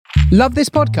Love this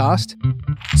podcast?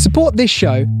 Support this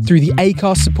show through the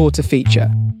Acast supporter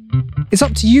feature. It's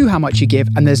up to you how much you give,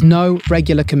 and there's no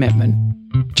regular commitment.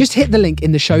 Just hit the link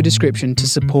in the show description to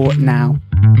support now.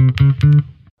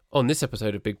 On this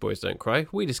episode of Big Boys Don't Cry,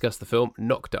 we discuss the film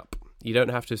Knocked Up. You don't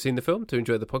have to have seen the film to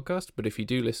enjoy the podcast, but if you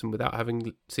do listen without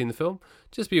having seen the film,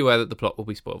 just be aware that the plot will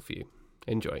be spoiled for you.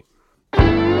 Enjoy.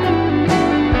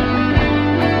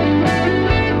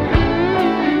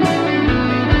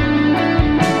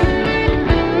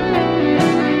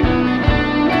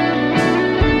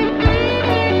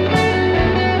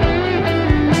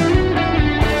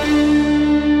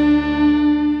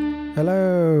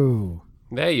 Hello.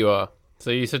 There you are.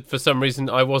 So you said for some reason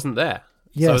I wasn't there.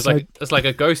 Yes, so it's like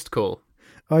a ghost call.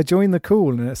 I joined the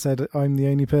call and it said I'm the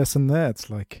only person there. It's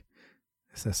like,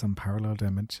 is there some parallel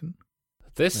dimension?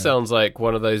 This sounds like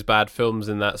one of those bad films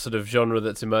in that sort of genre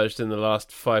that's emerged in the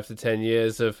last 5 to 10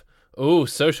 years of, oh,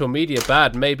 social media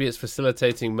bad. Maybe it's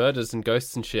facilitating murders and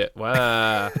ghosts and shit.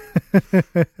 Wow.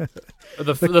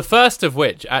 the first of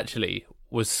which, actually,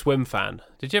 was Swim Fan.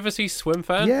 Did you ever see Swim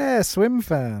Fan? Yeah, Swim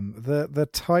Fan. The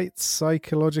tight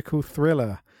psychological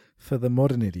thriller for the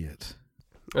modern idiot.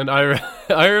 And I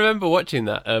remember watching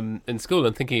that in school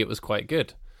and thinking it was quite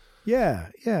good. Yeah.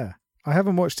 I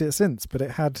haven't watched it since, but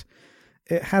it had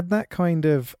that kind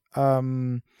of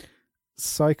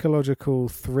psychological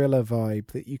thriller vibe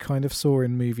that you kind of saw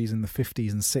in movies in the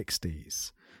 50s and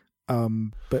 60s.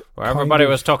 But where everybody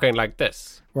was talking like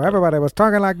this. Where everybody was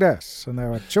talking like this, and they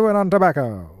were chewing on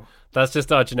tobacco. That's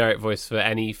just our generic voice for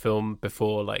any film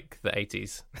before, like, the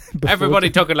 80s. Everybody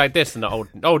talking like this in the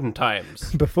olden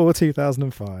times. Before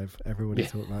 2005, everybody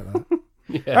talked like that.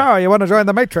 Yeah. Oh, you want to join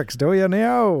the Matrix, do you,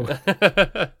 Neo?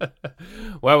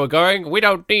 Where we're going, we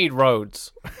don't need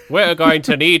roads. We're going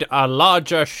to need a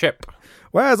larger ship.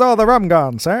 Where's all the rum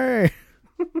gone, sir?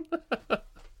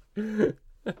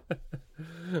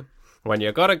 When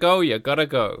you gotta go, you gotta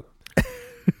go.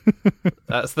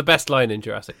 That's the best line in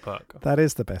Jurassic Park. That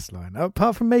is the best line.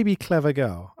 Apart from maybe Clever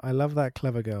Girl. I love that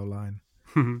Clever Girl line.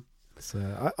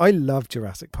 So I love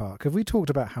Jurassic Park. Have we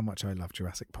talked about how much I love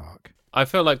Jurassic Park? I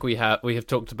feel like we have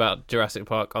talked about Jurassic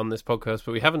Park on this podcast,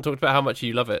 but we haven't talked about how much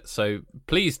you love it. So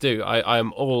please do. I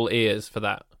am all ears for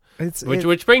that.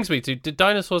 Which brings me to, did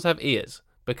dinosaurs have ears?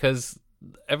 Because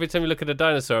every time you look at a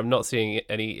dinosaur, I'm not seeing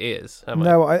any ears.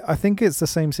 No, I think it's the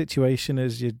same situation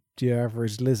as your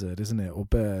average lizard, isn't it? Or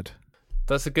bird.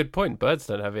 That's a good point. Birds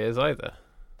don't have ears either.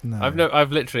 No.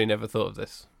 I've literally never thought of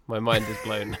this. My mind is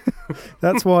blown.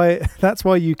 That's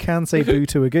why you can say boo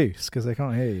to a goose, because they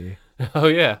can't hear you. Oh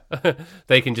yeah,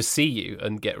 they can just see you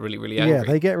and get really, really angry. Yeah,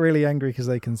 they get really angry because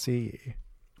they can see you.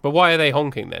 But why are they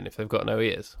honking then if they've got no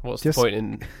ears? What's the point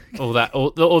in all that,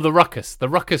 or the ruckus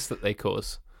that they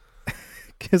cause?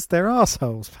 Because they're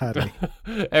arseholes, Paddy.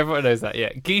 Everyone knows that.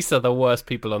 Yeah, geese are the worst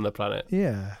people on the planet.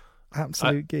 Yeah,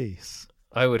 absolute geese.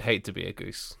 I would hate to be a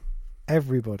goose.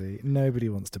 Nobody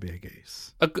wants to be a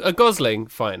goose. A gosling,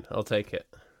 fine, I'll take it.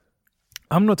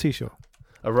 I'm not too sure.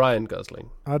 A Ryan Gosling.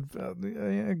 A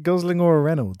Gosling or a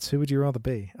Reynolds. Who would you rather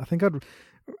be? I think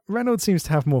Reynolds seems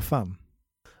to have more fun.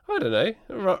 I don't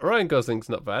know. Ryan Gosling's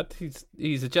not bad.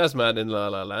 He's a jazz man in La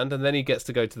La Land, and then he gets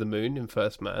to go to the moon in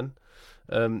First Man.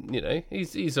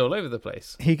 He's all over the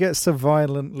place. He gets to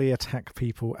violently attack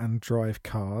people and drive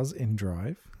cars in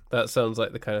Drive. That sounds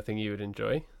like the kind of thing you would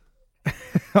enjoy.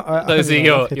 Those are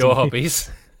your hobbies.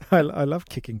 I love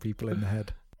kicking people in the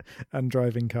head and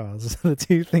driving cars. The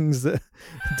two things that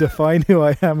define who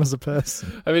I am as a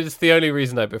person. I mean, it's the only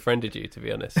reason I befriended you, to be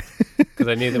honest, because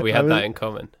I knew that we had that in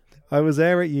common. I was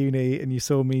there at uni and you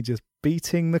saw me just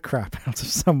beating the crap out of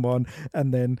someone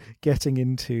and then getting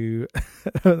into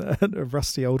a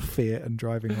rusty old Fiat and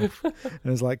driving off. And it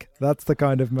was like, that's the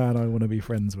kind of man I want to be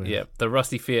friends with. Yeah, the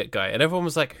rusty Fiat guy. And everyone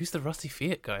was like, who's the rusty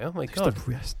Fiat guy? Oh my God.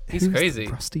 He's crazy.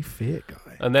 The rusty Fiat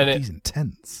guy. And then he's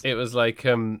intense. It was like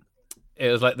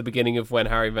the beginning of When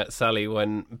Harry Met Sally,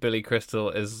 when Billy Crystal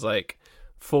is like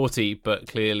 40 but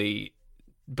clearly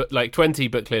 20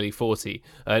 but clearly 40,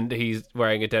 and he's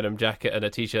wearing a denim jacket and a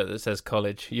t-shirt that says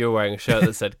college. You're wearing a shirt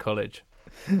that said college.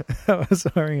 I was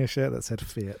wearing a shirt that said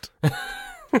Fiat.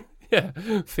 Yeah,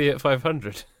 Fiat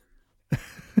 500.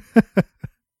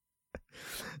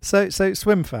 So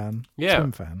Swim Fan. Yeah.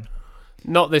 Swim Fan.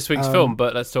 Not this week's film,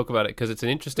 but let's talk about it because it's an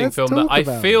interesting film that I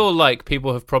feel like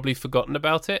people have probably forgotten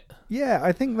about it. Yeah,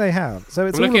 I think they have. So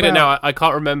it's I'm looking at it now. I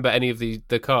can't remember any of the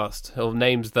cast or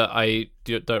names that I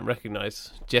don't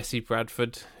recognise. Jesse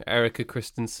Bradford, Erica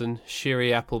Christensen,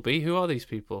 Shiri Appleby. Who are these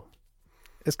people?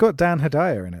 It's got Dan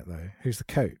Hedaya in it though, who's the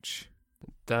coach.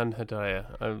 Dan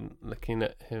Hedaya. I'm looking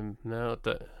at him now.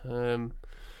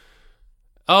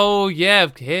 Oh yeah,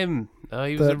 him. Oh,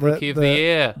 he was a Rookie of the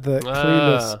Year. The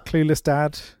clueless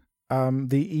dad,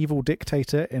 the evil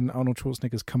dictator in Arnold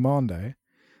Schwarzenegger's Commando.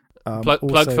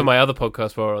 Plug for my other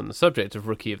podcast where we're on the subject of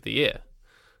Rookie of the Year.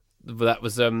 That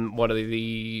was one of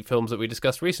the films that we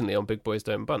discussed recently on Big Boys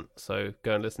Don't Bunt. So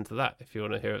go and listen to that if you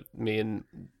want to hear me and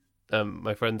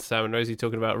my friends Sam and Rosie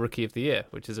talking about Rookie of the Year,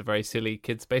 which is a very silly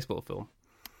kids baseball film.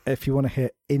 If you want to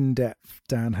hear in-depth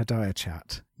Dan Hedaya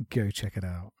chat, go check it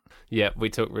out. Yeah, we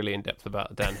talk really in depth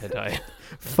about Dan Hedaya.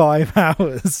 5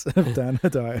 hours of Dan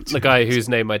Hedaya chat. The guy whose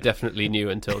name I definitely knew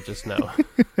until just now.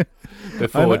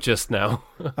 Just now.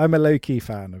 I'm a low-key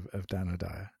fan of Dan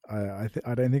Hedaya.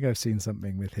 I don't think I've seen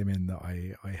something with him in that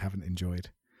I haven't enjoyed.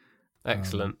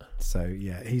 Excellent. So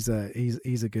yeah, he's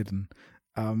a good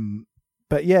one.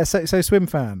 But yeah, so swim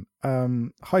fan.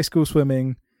 High school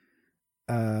swimming,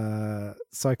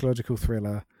 psychological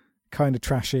thriller, kind of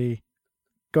trashy.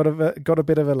 Got a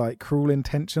bit of a like Cruel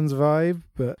Intentions vibe,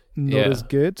 but not as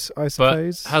good, I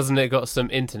suppose. But hasn't it got some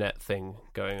internet thing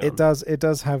going on? It does. It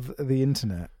does have the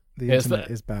internet. The internet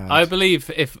is bad. I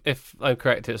believe, if I'm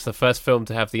correct, it's the first film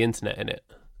to have the internet in it.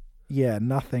 Yeah,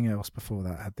 nothing else before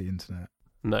that had the internet.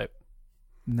 No,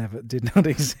 never did not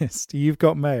exist. You've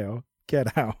got mail.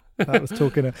 Get out. That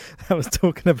was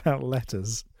talking about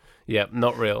letters. Yeah,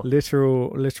 not real.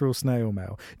 Literal snail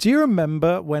mail. Do you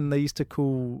remember when they used to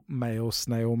call mail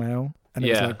snail mail? And it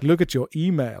was like, look at your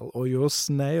email or your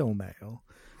snail mail.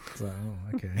 So,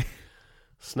 okay.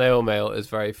 Snail mail is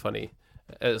very funny.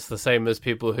 It's the same as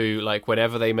people who, like,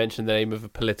 whenever they mention the name of a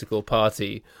political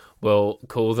party, will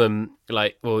call them,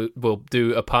 like, will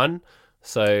do a pun.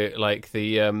 So, like,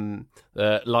 the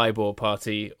Labour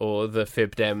Party or the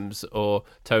Fib Dems or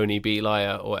Tony B.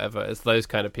 Liar or whatever. It's those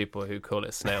kind of people who call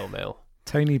it snail mail.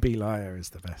 Tony B. Liar is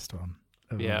the best one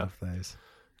of all of those.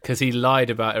 Because he lied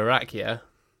about Iraq, yeah?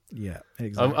 Yeah,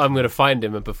 exactly. I'm going to find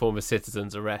him and perform a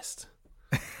citizen's arrest.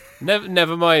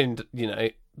 Never mind,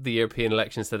 the European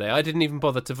elections today. I didn't even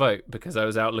bother to vote because I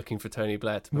was out looking for Tony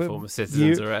Blair to perform a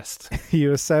citizen's arrest. You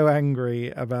were so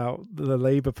angry about the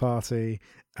Labour Party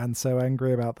and so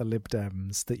angry about the Lib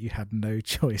Dems that you had no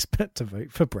choice but to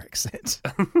vote for Brexit.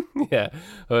 Yeah.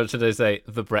 Or should I say,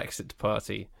 the Brexit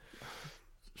Party.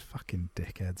 Fucking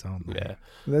dickheads, aren't they? Yeah.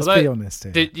 Let's be honest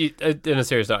here. In a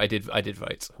serious note, I did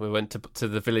vote. We went to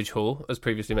the Village Hall, as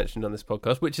previously mentioned on this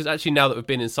podcast, which is actually, now that we've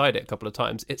been inside it a couple of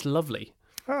times, it's lovely.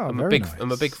 Oh, I'm nice.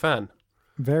 a big fan.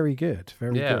 Very good.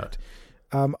 Very good.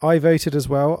 I voted as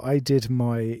well. I did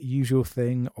my usual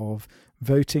thing of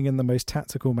voting in the most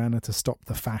tactical manner to stop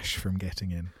the fash from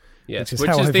getting in. Yes, which is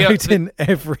how I vote in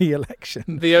every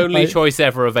election. The only choice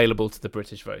ever available to the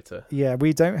British voter. Yeah,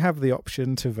 we don't have the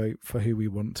option to vote for who we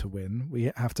want to win.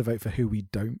 We have to vote for who we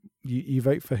don't. You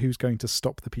vote for who's going to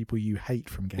stop the people you hate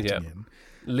from getting in.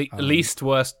 Least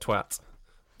worst twat.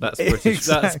 That's British.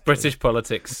 Exactly. That's British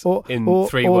politics in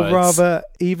 3 words. Or rather,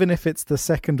 even if it's the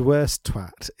second worst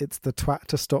twat, it's the twat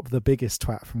to stop the biggest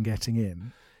twat from getting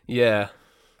in. Yeah.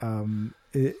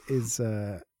 It is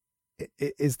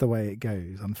the way it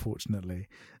goes, unfortunately.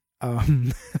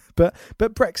 But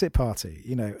Brexit Party,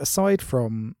 aside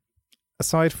from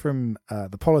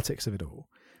the politics of it all,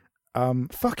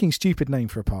 fucking stupid name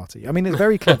for a party. I mean, it's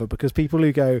very clever because people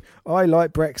who go, I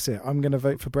like Brexit, I'm going to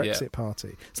vote for Brexit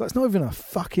Party. So it's not even a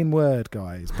fucking word,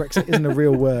 guys. Brexit isn't a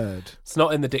real word. It's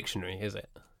not in the dictionary, is it?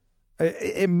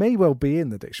 It may well be in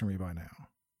the dictionary by now.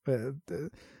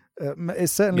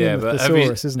 It's certainly in the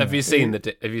thesaurus, isn't it? Have you seen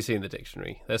the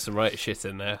dictionary? There's some right shit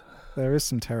in there. There is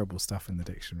some terrible stuff in the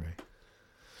dictionary.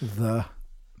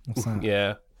 What's that?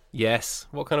 Yeah. Yes.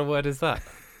 What kind of word is that?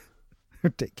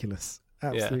 Ridiculous.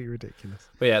 Absolutely ridiculous.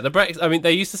 But yeah, the Brexit. I mean,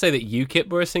 they used to say that UKIP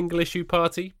were a single issue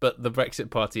party, but the Brexit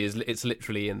Party it's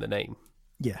literally in the name.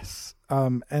 Yes,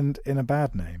 and in a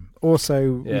bad name.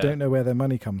 Also, we don't know where their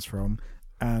money comes from,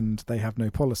 and they have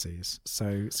no policies.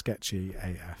 So sketchy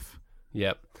AF.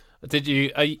 Yep. Did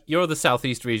you? You're the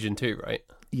southeast region too, right?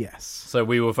 Yes. So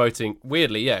we were voting.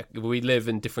 Weirdly, yeah, we live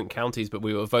in different counties, but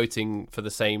we were voting for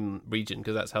the same region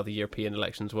because that's how the European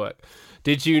elections work.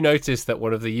 Did you notice that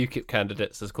one of the UKIP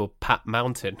candidates is called Pat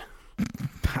Mountain?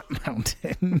 Pat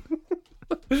Mountain.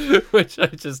 Which I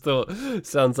just thought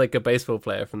sounds like a baseball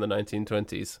player from the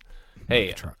 1920s.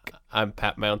 Hey, I'm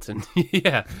Pat Mountain.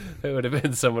 Yeah, it would have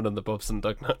been someone on the Bobson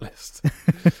Dugnut list.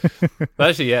 But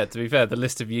actually, yeah, to be fair, the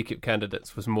list of UKIP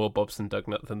candidates was more Bobson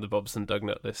Dugnut than the Bobson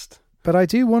Dugnut list. But I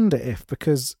do wonder if,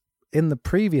 because in the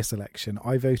previous election,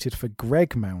 I voted for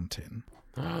Greg Mountain,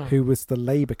 who was the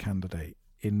Labour candidate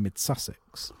in Mid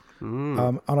Sussex.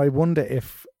 And I wonder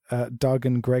if Doug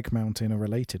and Greg Mountain are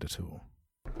related at all.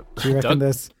 Do you reckon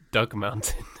there's... Doug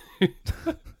Mountain.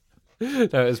 No,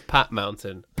 it was Pat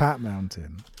Mountain. Pat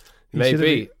Mountain.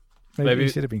 Maybe he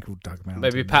should have been called Doug Mountain.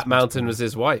 Maybe Pat Mountain was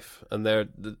his wife, and they're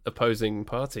the opposing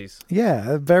parties.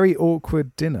 Yeah, a very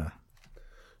awkward dinner.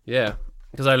 Yeah,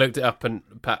 because I looked it up, and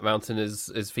Pat Mountain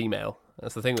is female.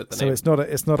 That's the thing with the name. So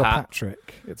it's not Pat. a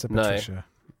Patrick. It's a Patricia. No.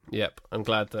 Yep, I'm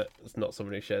glad that it's not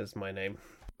someone who shares my name.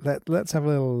 Let's have a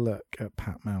little look at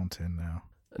Pat Mountain now.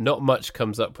 Not much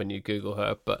comes up when you Google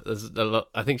her, but there's a lot.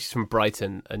 I think she's from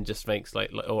Brighton and just makes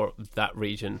like or that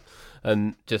region,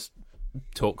 and just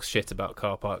talks shit about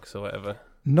car parks or whatever.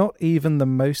 Not even the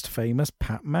most famous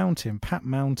Pat Mountain. Pat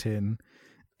Mountain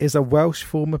is a Welsh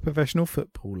former professional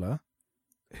footballer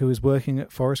who is working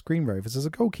at Forest Green Rovers as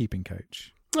a goalkeeping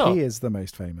coach. Oh. He is the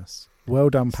most famous. Well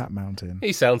done, Pat Mountain.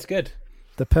 He sounds good.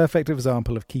 The perfect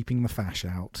example of keeping the fash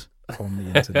out on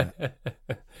the internet.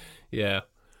 Yeah.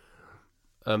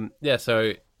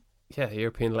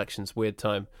 European elections, weird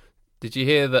time. Did you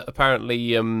hear that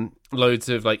apparently loads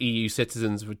of like EU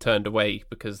citizens were turned away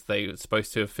because they were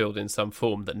supposed to have filled in some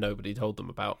form that nobody told them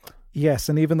about? Yes,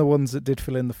 and even the ones that did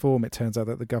fill in the form, it turns out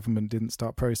that the government didn't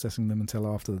start processing them until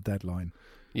after the deadline.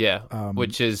 Yeah,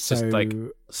 which is just like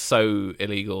so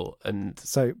illegal and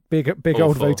so big awful.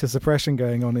 Old voter suppression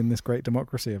going on in this great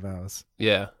democracy of ours.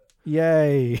 Yeah.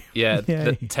 Yay. Yeah,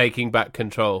 Yay. Taking back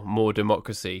control, more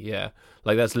democracy. Yeah,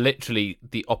 like that's literally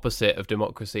the opposite of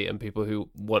democracy. And people who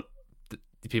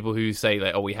say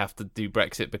like, "Oh, we have to do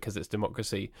Brexit because it's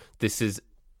democracy." This is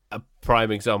a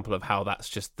prime example of how that's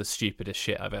just the stupidest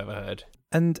shit I've ever heard.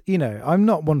 And I'm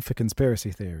not one for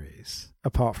conspiracy theories,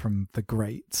 apart from the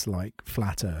greats like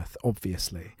flat Earth,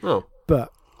 obviously. Oh,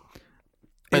 but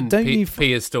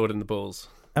P is stored in the balls.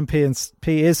 And P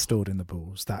is stored in the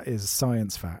balls. That is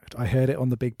science fact. I heard it on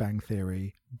the Big Bang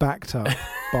Theory, backed up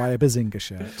by a Bazinga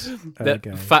shirt.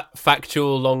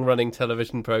 Factual, long-running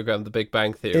television program, The Big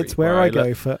Bang Theory. It's where I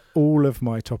go for all of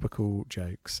my topical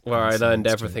jokes. Where I learned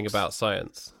everything about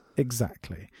science.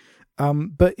 Exactly.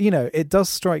 But, it does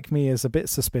strike me as a bit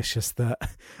suspicious that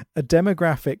a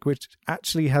demographic which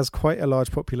actually has quite a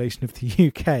large population of the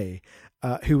UK,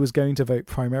 who was going to vote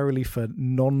primarily for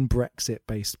non-Brexit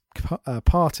based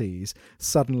parties,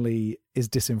 suddenly is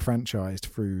disenfranchised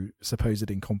through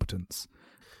supposed incompetence.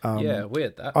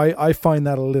 Weird that. I find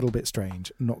that a little bit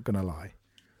strange, not going to lie.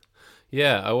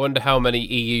 Yeah, I wonder how many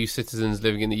EU citizens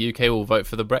living in the UK will vote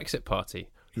for the Brexit party.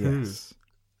 Yes.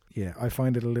 Yeah, I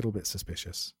find it a little bit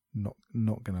suspicious, not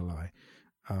going to lie.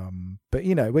 But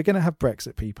we're going to have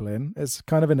Brexit people in. It's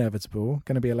kind of inevitable.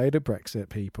 Going to be a load of Brexit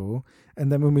people,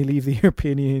 and then when we leave the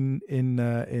European Union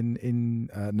in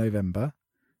November,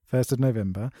 1st of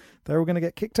November, they're all going to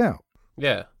get kicked out.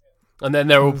 Yeah, and then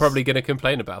they're all probably going to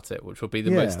complain about it, which will be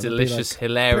the most delicious,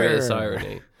 hilarious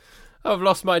irony. Oh, I've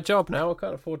lost my job now. I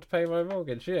can't afford to pay my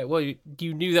mortgage. Yeah, well,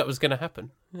 you knew that was going to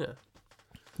happen. Yeah.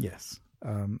 Yes.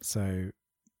 So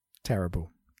terrible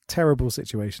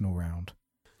situation all round.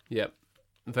 Yep.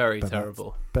 Very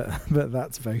terrible. But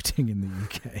that's voting in the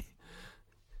UK.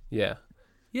 Yeah.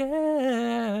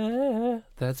 Yeah.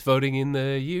 That's voting in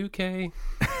the UK.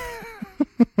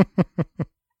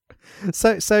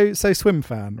 So swim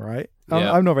fan, right?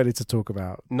 Yeah. I'm not ready to talk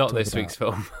about this week's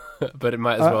film, but it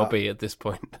might as well be at this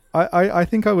point. I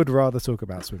think I would rather talk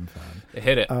about Swim Fan.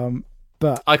 Hit it.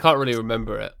 But I can't really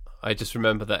remember it. I just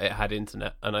remember that it had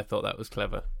internet, and I thought that was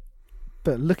clever.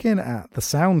 But looking at the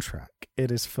soundtrack,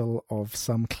 it is full of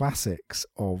some classics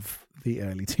of the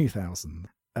early 2000s.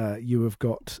 You have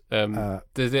got...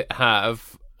 does it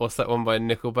have... What's that one by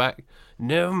Nickelback?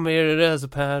 Never made it as a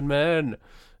pan man.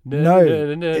 No,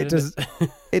 it does.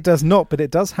 It does not. But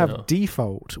it does have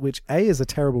Default, which A is a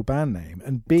terrible band name,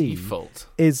 and B Default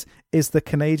is the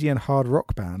Canadian hard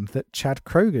rock band that Chad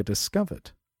Kroeger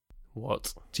discovered.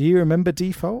 What? Do you remember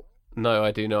Default? No, I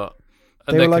do not.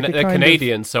 And They're they're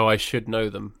Canadian, so I should know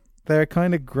them. They're a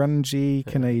kind of grungy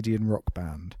Canadian rock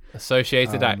band.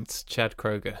 Associated Acts, Chad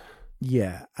Kroeger.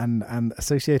 Yeah, and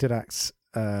Associated Acts,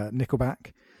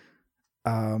 Nickelback.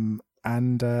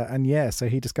 So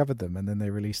he discovered them, and then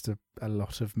they released a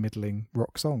lot of middling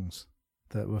rock songs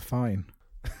that were fine.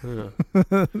 Yeah.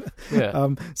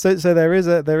 So there is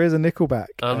a Nickelback.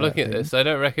 I'm looking at this. I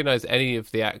don't recognise any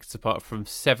of the acts apart from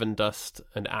Seven Dust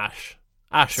and Ash.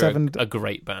 Ash are a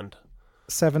great band.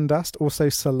 Seven Dust, also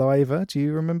Saliva. Do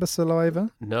you remember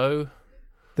Saliva? No.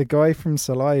 The guy from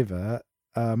Saliva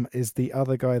is the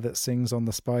other guy that sings on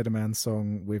the Spider-Man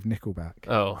song with Nickelback.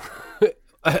 Oh.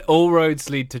 All roads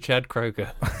lead to Chad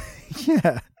Kroeger.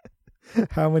 Yeah.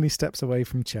 How many steps away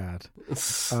from Chad?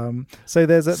 So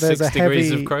there's a 6 heavy...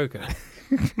 degrees of Kroeger.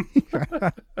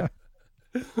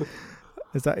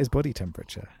 Is that his body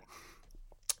temperature?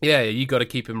 Yeah, you got to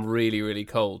keep him really, really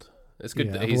cold. It's good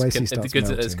Yeah, that otherwise he it's starts good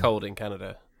that it's melting. cold in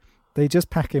Canada. They just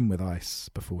pack him with ice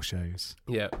before shows.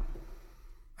 Yeah.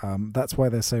 That's why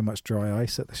there's so much dry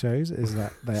ice at the shows, is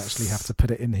that they actually have to put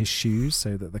it in his shoes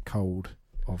so that the cold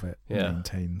of it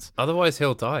maintains. Otherwise,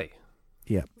 he'll die.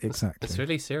 Yeah, exactly. It's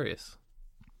really serious.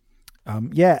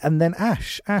 Yeah, and then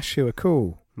Ash, who are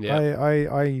cool. Yeah.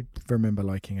 I remember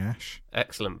liking Ash.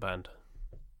 Excellent band.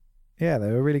 Yeah,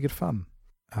 they were really good fun.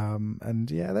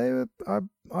 And yeah, they were.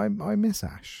 I miss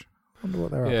Ash. Wonder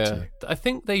what they're up to. I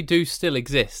think they do still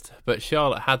exist, but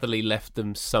Charlotte Hatherley left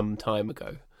them some time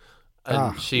ago.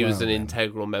 And she was an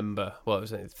integral member. Well, it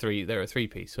was they were a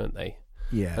 3-piece, weren't they?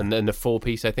 Yeah. And then a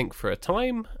 4-piece, I think, for a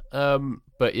time.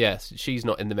 But yes, she's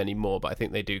not in them anymore, but I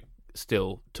think they do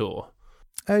still tour.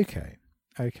 Okay.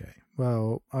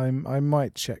 Well, I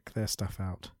might check their stuff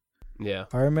out. Yeah.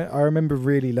 I remember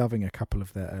really loving a couple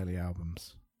of their early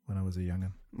albums when I was a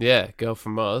young'un. Yeah, Girl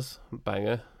from Mars,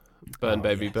 banger. Burn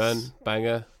Baby Burn,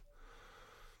 banger.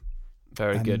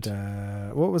 Very good.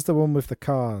 What was the one with the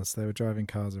cars? They were driving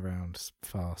cars around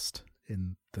fast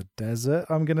in the desert.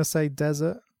 I'm going to say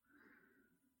desert.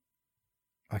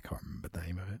 I can't remember the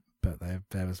name of it, but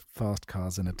there was fast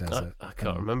cars in a desert. I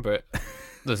can't remember it.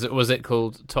 Was it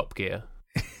called Top Gear?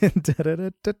 We're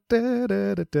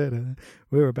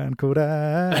a band called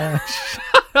Ash.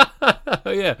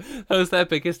 Oh yeah, that was their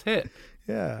biggest hit.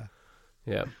 Yeah.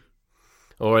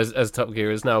 Or as Top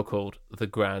Gear is now called, the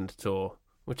Grand Tour,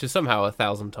 which is somehow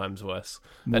 1,000 times worse.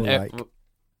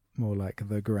 More like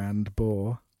the Grand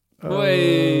Boar.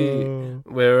 Oh.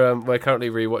 We're currently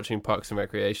rewatching Parks and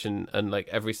Recreation, and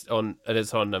it's on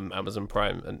Amazon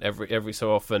Prime, and every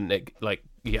so often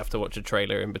you have to watch a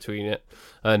trailer in between it,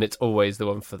 and it's always the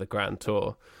one for the Grand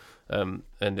Tour, and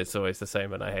it's always the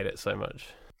same, and I hate it so much.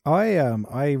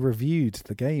 I reviewed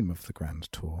the game of the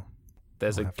Grand Tour.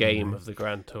 There's a game of the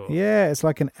Grand Tour. Yeah, it's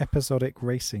like an episodic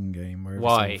racing game.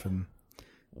 Why?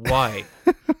 Why?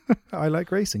 I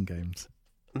like racing games.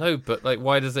 No, but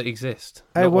why does it exist?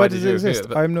 Why does it exist?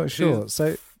 I'm not sure.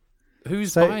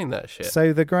 Who's buying that shit?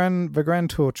 So the Grand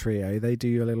Tour trio, they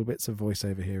do little bits of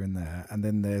voiceover here and there, and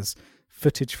then there's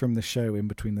footage from the show in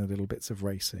between the little bits of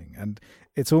racing, and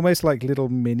it's almost like little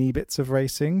mini bits of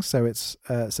racing. So it's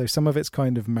so some of it's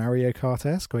kind of Mario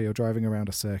Kart-esque, where you're driving around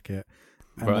a circuit,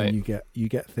 and then you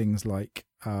get things like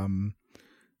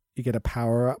you get a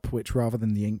power up, which rather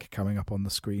than the ink coming up on the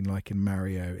screen like in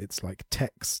Mario, it's like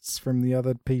texts from the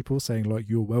other people saying like,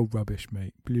 "You're well rubbish,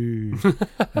 mate," blue,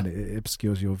 and it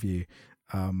obscures your view,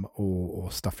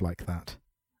 or stuff like that.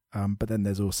 But then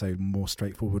there's also more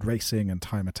straightforward racing and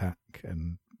time attack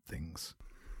and things.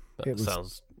 That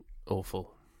sounds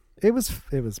awful. It was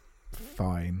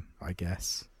fine, I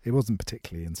guess. It wasn't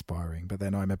particularly inspiring, but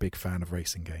then I'm a big fan of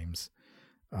racing games.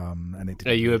 And it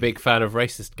Are you a big fan of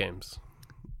racist games?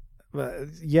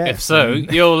 Yes. If so,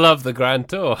 you'll love the Grand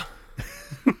Tour.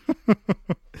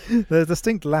 There's a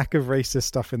distinct lack of racist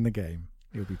stuff in the game.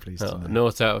 You'll be pleased to know.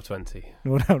 0 out of 20.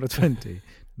 0 out of 20.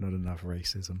 Not enough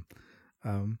racism.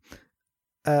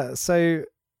 So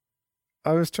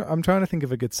I'm trying to think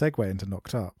of a good segue into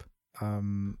Knocked Up.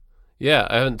 Yeah,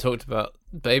 I haven't talked about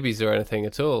babies or anything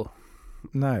at all.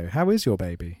 No. How is your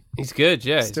baby? He's good,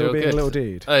 yeah. Still he's being good. a little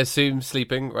dude. I assume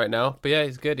sleeping right now. But yeah,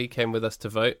 he's good. He came with us to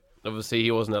vote. Obviously, he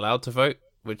wasn't allowed to vote,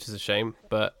 which is a shame.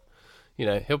 But,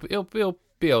 he'll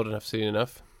be old enough soon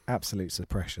enough. Absolute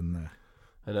suppression there.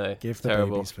 I know. Give the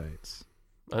terrible. babies votes.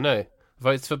 I know.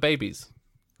 Votes for babies.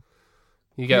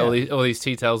 You get all these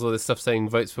tea towels, all this stuff saying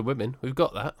votes for women. We've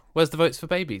got that. Where's the votes for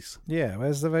babies? Yeah,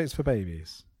 where's the votes for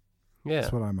babies? Yeah.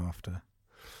 That's what I'm after.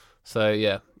 So,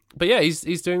 yeah. But yeah,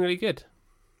 he's doing really good.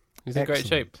 He's in great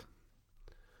shape.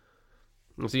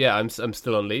 So yeah, I'm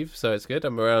still on leave, so it's good.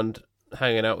 I'm around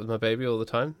hanging out with my baby all the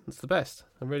time. It's the best.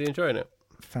 I'm really enjoying it.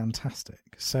 Fantastic.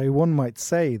 So one might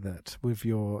say that with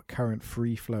your current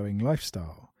free-flowing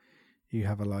lifestyle, you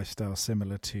have a lifestyle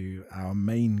similar to our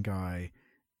main guy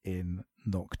in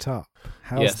Knocked Up.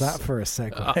 How's that for a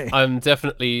segue? I'm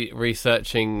definitely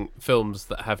researching films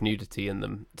that have nudity in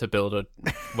them to build a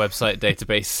website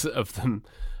database of them.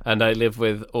 And I live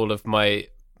with all of my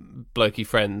blokey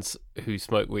friends who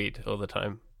smoke weed all the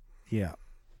time. Yeah.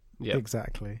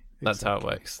 Exactly. That's how it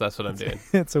works. That's what I'm doing.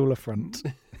 It's all a front.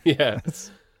 Yeah.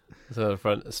 It's all a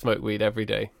front. Smoke weed every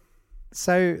day.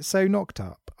 So Knocked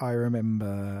Up, I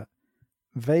remember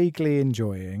vaguely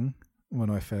enjoying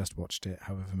when I first watched it,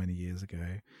 however many years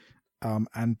ago,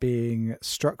 and being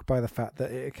struck by the fact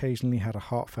that it occasionally had a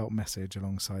heartfelt message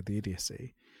alongside the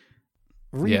idiocy.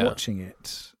 Rewatching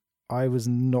it, I was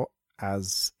not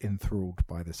as enthralled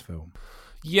by this film.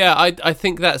 Yeah, I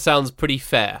think that sounds pretty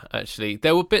fair, actually.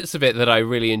 There were bits of it that I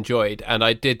really enjoyed, and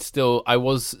I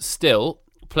was still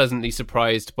pleasantly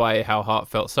surprised by how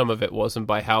heartfelt some of it was and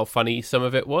by how funny some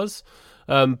of it was.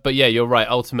 But yeah, you're right.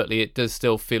 Ultimately, it does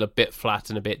still feel a bit flat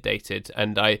and a bit dated.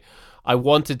 And I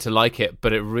wanted to like it,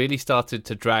 but it really started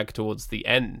to drag towards the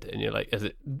end. And you're like, as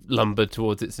it lumbered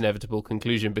towards its inevitable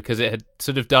conclusion, because it had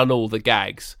sort of done all the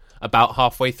gags about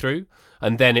halfway through.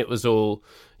 And then it was all,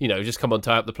 just come on,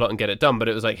 tie up the plot and get it done. But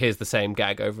it was like, here's the same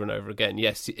gag over and over again.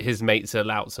 Yes, his mates are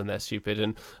louts and they're stupid.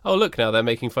 And, oh, look, now they're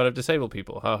making fun of disabled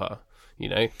people. Haha,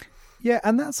 Yeah,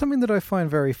 and that's something that I find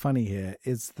very funny here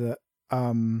is that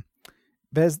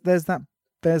there's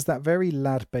that very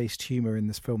lad-based humour in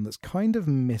this film that's kind of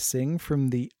missing from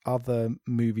the other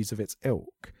movies of its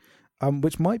ilk.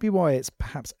 Which might be why it's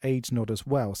perhaps aged not as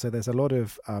well. So there's a lot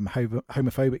of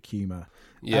homophobic humour,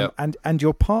 and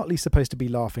you're partly supposed to be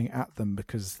laughing at them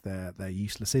because they're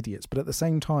useless idiots. But at the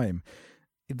same time,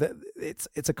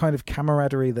 it's a kind of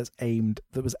camaraderie that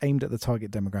was aimed at the target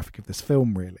demographic of this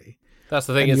film. Really, that's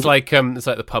the thing. It's like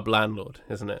the pub landlord,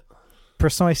 isn't it?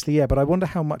 Precisely, yeah. But I wonder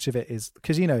how much of it is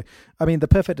because the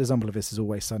perfect example of this is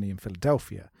Always Sunny in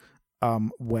Philadelphia,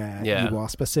 where you are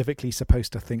specifically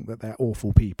supposed to think that they're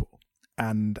awful people.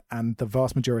 And the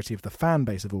vast majority of the fan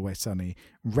base of Always Sunny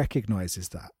recognises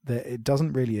that it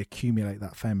doesn't really accumulate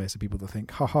that fan base of people that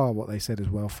think, haha, what they said is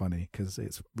well funny because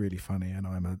it's really funny and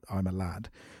I'm a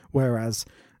lad. Whereas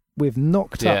with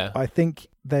Knocked Up, I think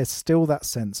there's still that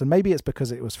sense, and maybe it's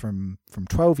because it was from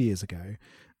 12 years ago,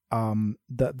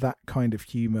 that kind of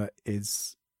humour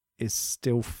is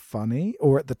still funny,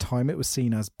 or at the time it was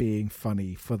seen as being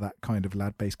funny for that kind of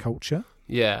lad-based culture.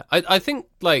 Yeah, I think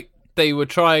they were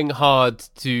trying hard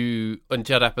to, and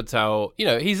Judd Apatow,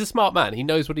 he's a smart man. He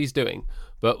knows what he's doing.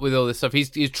 But with all this stuff,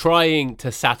 he's trying to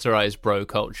satirize bro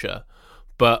culture.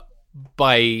 But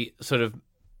by sort of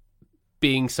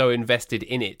being so invested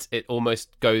in it, it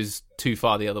almost goes too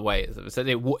far the other way. So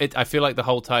I feel like the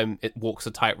whole time it walks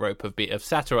a tightrope of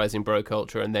satirizing bro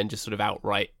culture and then just sort of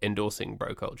outright endorsing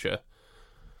bro culture.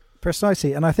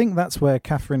 Precisely. And I think that's where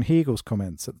Katherine Heigl's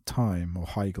comments at the time, or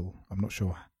Heigl, I'm not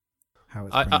sure how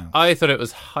it's pronounced. I thought it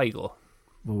was Heigl.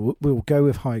 We'll go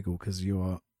with Heigl because you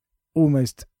are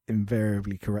almost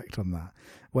invariably correct on that.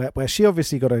 Where she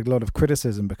obviously got a lot of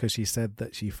criticism because she said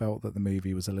that she felt that the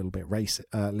movie was a little bit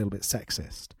a little bit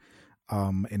sexist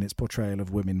in its portrayal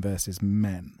of women versus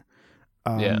men.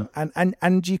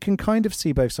 And you can kind of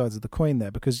see both sides of the coin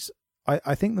there because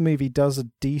I think the movie does a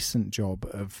decent job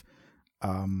of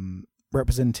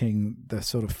representing the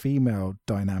sort of female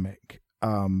dynamic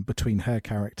between her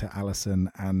character Alison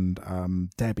and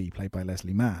Debbie, played by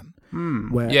Leslie Mann,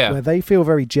 where they feel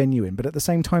very genuine, but at the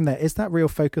same time there is that real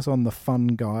focus on the fun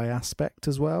guy aspect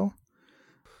as well.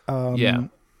 And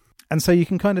so you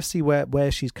can kind of see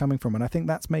where she's coming from, and I think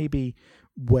that's maybe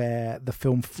where the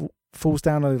film falls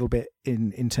down a little bit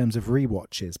in terms of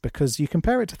rewatches, because you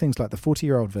compare it to things like The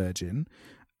 40-Year-Old Virgin,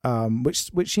 which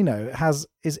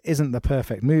isn't the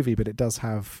perfect movie, but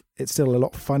it's still a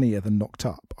lot funnier than Knocked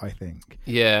Up, I think.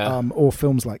 Or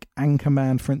films like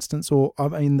Anchorman, for instance, or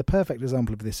the perfect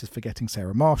example of this is Forgetting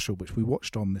Sarah Marshall, which we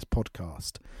watched on this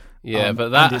podcast. But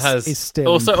that is still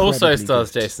also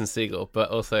stars good. Jason Segel, but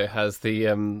also has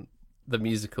the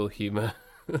musical humor.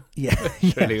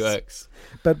 Which really works.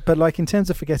 But like in terms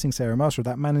of Forgetting Sarah Marshall,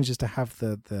 that manages to have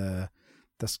the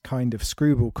this kind of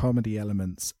screwball comedy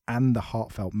elements and the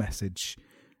heartfelt message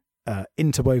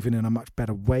interwoven in a much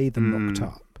better way than Knocked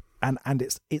Up, and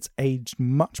it's aged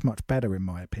much better in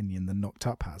my opinion than Knocked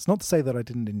Up has. Not to say that I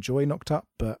didn't enjoy Knocked Up,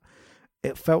 but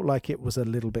it felt like it was a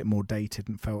little bit more dated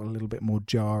and felt a little bit more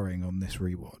jarring on this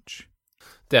rewatch.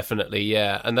 Definitely,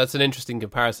 yeah. And that's an interesting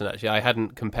comparison, actually. I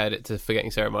hadn't compared it to Forgetting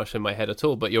Sarah Marshall in my head at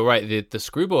all, but you're right, the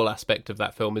screwball aspect of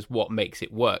that film is what makes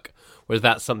it work, whereas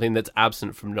that's something that's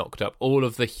absent from Knocked Up. All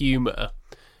of the humour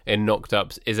in Knocked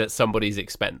Up is at somebody's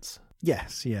expense.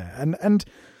 Yes, yeah. And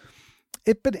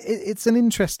it's an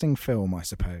interesting film, I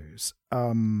suppose.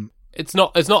 It's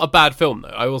not a bad film, though,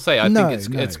 I will say. I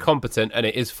think it's competent, and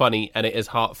it is funny, and it is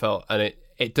heartfelt, and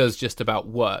it does just about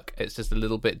work. It's just a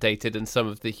little bit dated, and some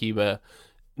of the humour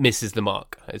misses the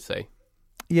mark, I'd say.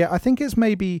 Yeah, I think it's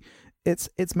maybe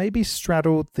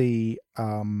straddled the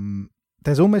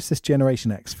there's almost this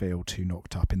Generation X feel to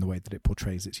Knocked Up in the way that it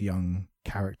portrays its young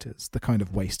characters, the kind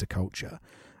of waster culture.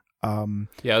 I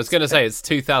was going to say it's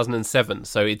 2007,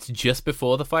 so it's just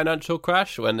before the financial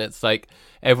crash, when it's like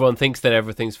everyone thinks that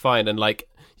everything's fine, and like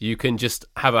you can just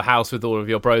have a house with all of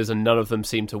your bros and none of them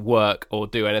seem to work or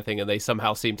do anything, and they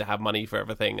somehow seem to have money for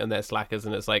everything, and they're slackers.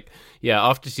 And it's like,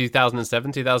 after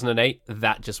 2007, 2008,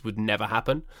 that just would never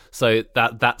happen. So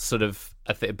that's sort of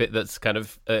a bit that's kind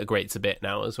of grates a bit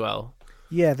now as well.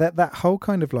 Yeah, that whole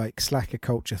kind of like slacker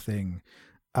culture thing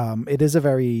It is a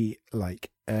very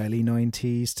like early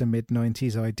 90s to mid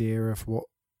 90s idea of what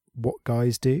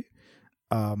guys do.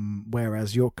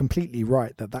 Whereas you're completely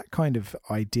right that kind of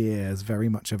idea has very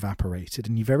much evaporated,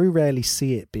 and you very rarely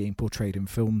see it being portrayed in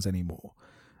films anymore,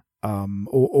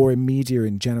 or in media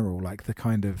in general, like the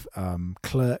kind of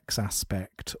Clerks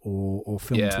aspect or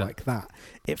films like that.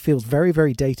 It feels very,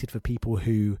 very dated for people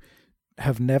who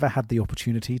have never had the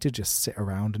opportunity to just sit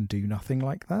around and do nothing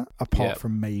like that, apart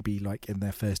from maybe like in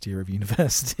their first year of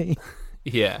university.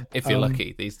 Yeah, if you're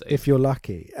lucky these days. If you're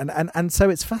lucky. And so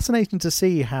it's fascinating to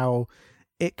see how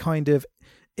it kind of,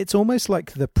 it's almost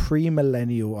like the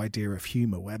pre-millennial idea of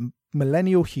humor, where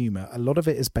millennial humor, a lot of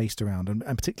it is based around, and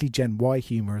particularly Gen Y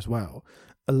humor as well,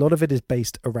 a lot of it is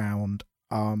based around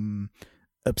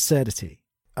absurdity.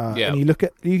 And you look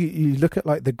at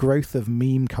like the growth of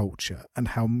meme culture and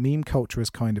how meme culture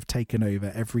has kind of taken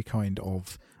over every kind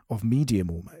of medium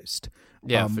almost.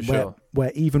 Yeah, for sure.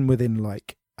 Where even within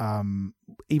like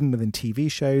even within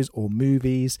TV shows or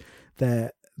movies,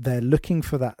 they're looking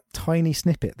for that tiny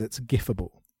snippet that's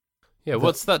gifable. Yeah,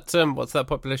 what's that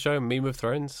popular show, Meme of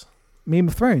Thrones? Meme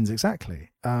of Thrones,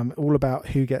 exactly. All about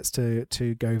who gets to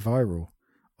go viral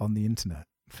on the internet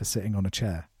for sitting on a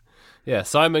chair. Yeah,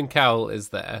 Simon Cowell is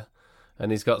there,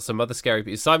 and he's got some other scary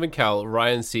people. Simon Cowell,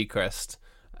 Ryan Seacrest,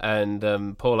 and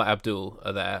Paula Abdul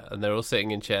are there, and they're all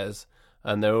sitting in chairs,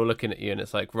 and they're all looking at you, and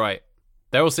it's like, right,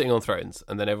 they're all sitting on thrones,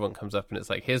 and then everyone comes up, and it's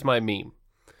like, here's my meme,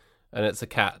 and it's a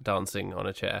cat dancing on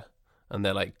a chair, and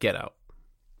they're like, get out.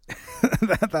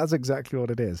 That's exactly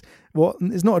what it is.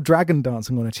 It's not a dragon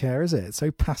dancing on a chair, is it? It's so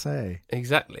passé.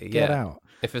 Exactly, Get out.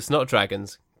 If it's not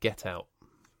dragons, get out.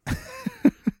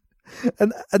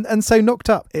 And so Knocked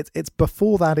Up, it's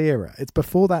before that era. It's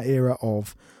before that era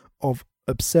of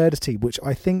absurdity, which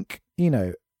I think,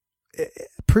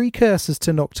 precursors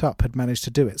to Knocked Up had managed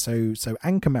to do it. So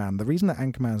Anchorman, the reason that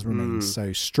Anchorman's remains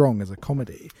so strong as a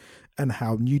comedy, and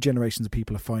how new generations of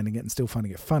people are finding it and still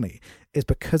finding it funny, is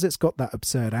because it's got that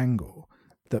absurd angle.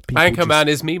 That people Anchorman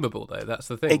is memeable, though. That's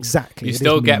the thing. Exactly. You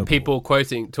still get people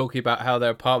talking about how their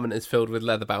apartment is filled with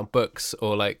leather-bound books,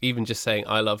 or like even just saying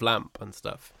 "I love lamp" and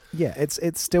stuff. Yeah, it's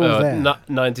still there.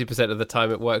 90% of the time,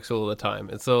 it works all the time.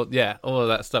 It's all of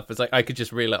that stuff. It's like I could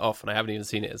just reel it off, and I haven't even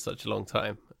seen it in such a long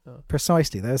time.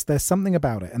 Precisely. There's something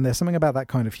about it, and there's something about that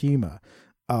kind of humor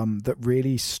that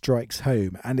really strikes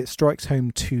home, and it strikes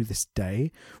home to this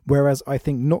day. Whereas I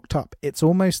think Knocked Up, it's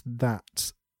almost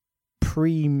that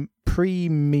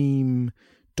pre-meme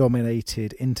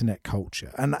dominated internet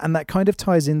culture, and that kind of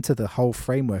ties into the whole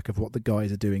framework of what the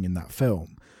guys are doing in that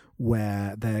film,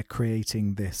 where they're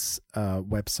creating this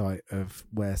website of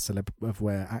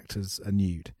where actors are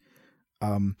nude,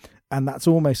 and that's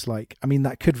almost like, I mean,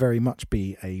 that could very much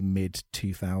be a mid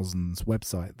 2000s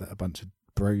website that a bunch of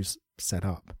bros set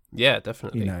up. Yeah,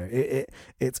 definitely.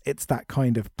 It's that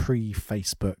kind of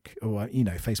pre-Facebook, or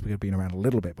Facebook had been around a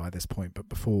little bit by this point, but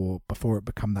before it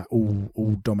become that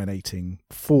all dominating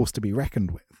force to be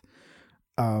reckoned with.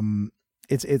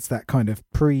 It's that kind of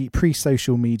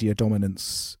pre-social media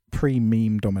dominance,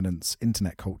 pre-meme dominance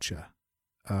internet culture,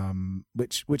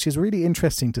 which is really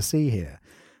interesting to see here.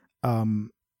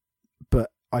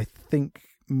 But I think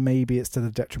maybe it's to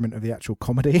the detriment of the actual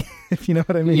comedy, if you know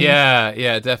what I mean.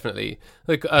 Yeah, definitely.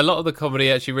 Like, a lot of the comedy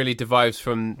actually really derives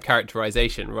from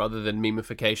characterization rather than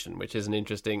memification, which is an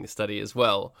interesting study as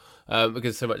well,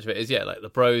 because so much of it is like the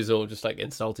bros or just like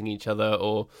insulting each other,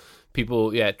 or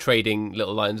people trading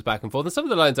little lines back and forth, and some of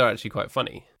the lines are actually quite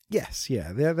funny. Yes,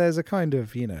 yeah, there's a kind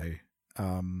of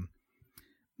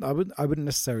I wouldn't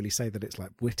necessarily say that it's like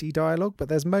witty dialogue, but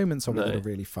there's moments of it that are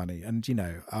really funny. And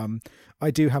I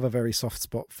do have a very soft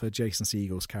spot for Jason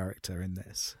Segel's character in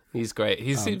this. He's great.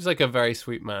 He seems like a very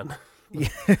sweet man.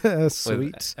 Yeah,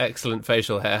 sweet, with excellent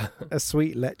facial hair. A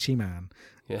sweet lechy man.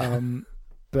 Yeah.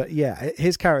 But yeah,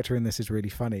 his character in this is really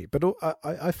funny. But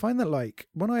I find that, like,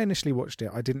 when I initially watched it,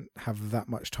 I didn't have that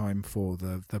much time for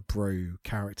the bro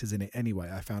characters in it anyway.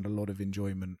 I found a lot of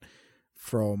enjoyment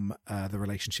from the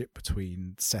relationship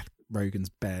between Seth Rogen's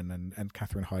Ben and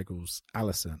Katherine Heigl's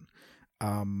Allison.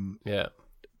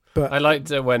 But I liked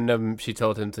when she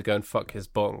told him to go and fuck his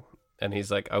bong, and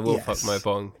he's like, I will fuck my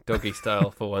bong, doggy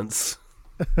style for once.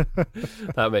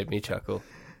 That made me chuckle.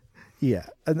 Yeah,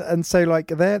 and so like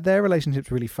their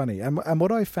relationship's really funny, and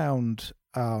what I found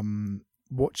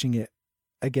watching it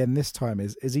again this time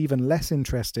is even less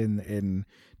interest in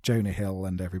Jonah Hill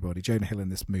and everybody. Jonah Hill in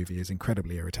this movie is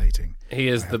incredibly irritating. He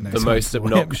is the most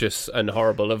obnoxious and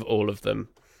horrible of all of them.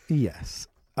 Yes.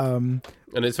 Um,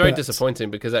 And it's very But- disappointing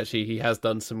because actually he has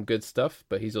done some good stuff,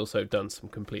 but he's also done some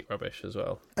complete rubbish as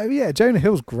well. oh yeah, Jonah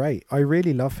Hill's great. I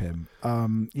really love him.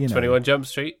 21 Jump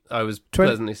Street, I was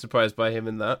pleasantly surprised by him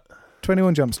in that.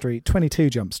 21 Jump Street, 22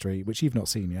 Jump Street, which you've not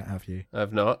seen yet, have you?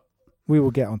 I've not. We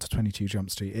will get onto 22 Jump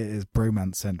Street. It is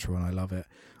bromance central, and I love it.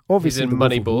 Obviously, He's in The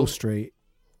Wolf of Moneyball. Wall Street.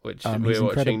 Which He's we're watching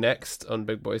incredible. next on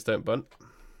Big Boys Don't Bunt.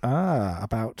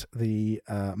 About the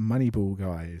Moneyball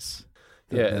guys.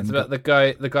 Yeah, it's about the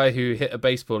guy who hit a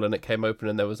baseball and it came open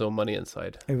and there was all money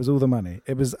inside. It was all the money.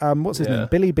 It was what's his Yeah. name?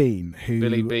 Billy Bean, who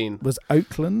Billy Bean. was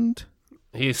Oakland.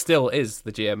 He still is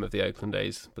the GM of the Oakland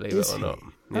A's, believe Is it or he? not.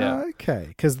 Yeah. Okay,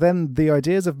 because then the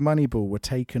ideas of Moneyball were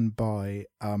taken by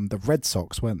the Red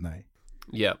Sox, weren't they?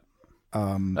 Yeah.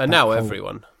 And And now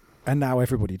everyone. And now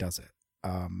everybody does it.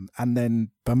 And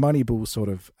then the Moneyball sort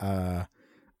of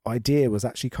idea was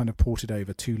actually kind of ported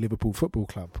over to Liverpool Football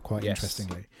Club, quite Yes.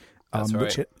 interestingly. That's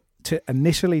Which right.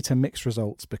 initially to mixed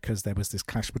results because there was this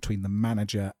clash between the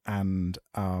manager and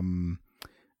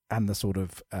the sort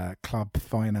of club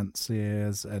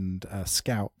financiers and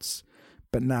scouts.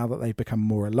 But now that they've become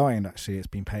more aligned, actually, it's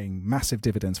been paying massive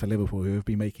dividends for Liverpool, who have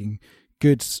been making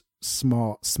good,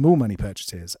 smart, small money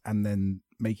purchases and then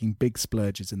making big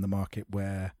splurges in the market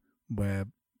where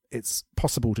it's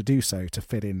possible to do so to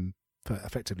fit in for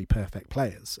effectively perfect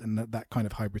players. And that kind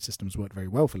of hybrid systems worked very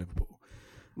well for Liverpool.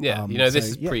 Yeah, this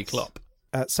is yes. pre-Klopp.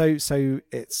 So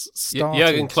it's started...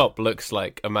 Jurgen Klopp looks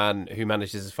like a man who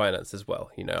manages his finances well.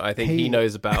 I think he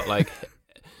knows about, like...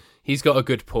 He's got a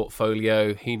good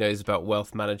portfolio. He knows about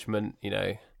wealth management,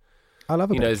 I love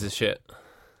it. He knows his shit.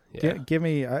 Yeah. Give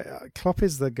me... Klopp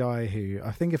is the guy who...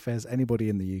 I think if there's anybody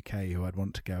in the UK who I'd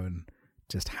want to go and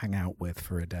just hang out with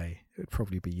for a day, it would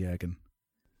probably be Jurgen.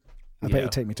 I bet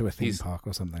he'd take me to a theme park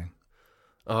or something.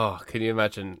 Oh, can you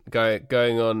imagine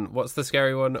going on... What's the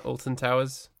scary one? Alton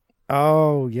Towers?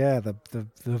 Oh, yeah, the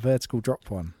vertical drop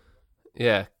one.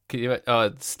 Yeah. Can you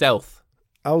Stealth.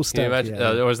 Oh, Can you Stealth, imagine?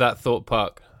 yeah. Or was that Thorpe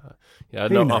Park? Yeah,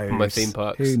 Who not up on my knows? theme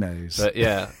parks. Who knows? But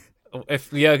yeah,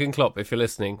 if Jurgen Klopp, if you're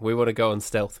listening, we want to go on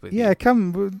Stealth with you. Yeah,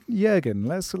 come, Jurgen.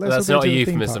 Let's That's all not go a to the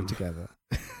theme park euphemism. together.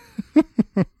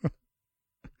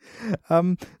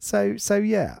 So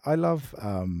yeah, I love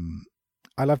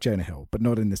Jonah Hill, but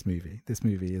not in this movie. This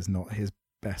movie is not his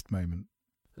best moment.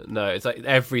 No, it's like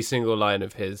every single line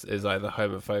of his is either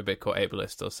homophobic or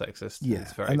ableist or sexist. Yeah,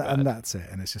 It's very bad. and that's it.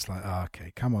 And it's just like,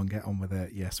 okay, come on, get on with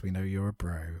it. Yes, we know you're a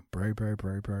bro. Get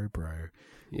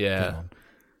Yeah. on.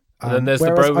 And then there's the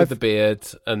Whereas bro with I've- the beard,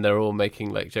 and they're all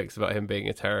making like jokes about him being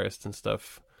a terrorist and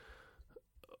stuff.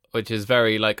 Which is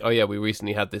very like, oh yeah, we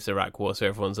recently had this Iraq war, so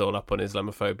everyone's all up on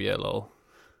Islamophobia, lol.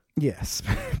 Yes,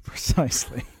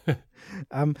 precisely.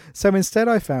 So instead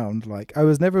I found, like, I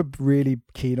was never really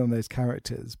keen on those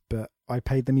characters, but I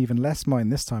paid them even less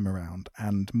mind this time around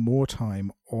and more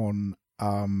time on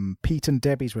Pete and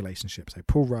Debbie's relationship. So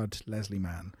Paul Rudd, Leslie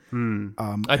Mann.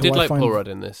 I did who like find- Paul Rudd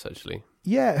in this, actually.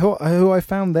 Yeah, who I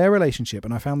found their relationship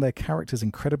and I found their characters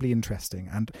incredibly interesting.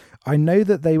 And I know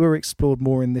that they were explored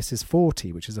more in This Is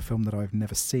 40, which is a film that I've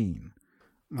never seen.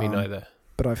 Me neither.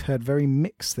 But I've heard very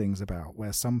mixed things about,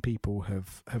 where some people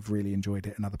have really enjoyed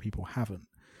it and other people haven't.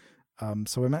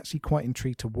 So I'm actually quite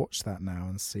intrigued to watch that now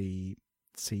and see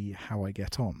how I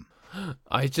get on.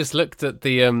 I just looked at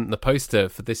the poster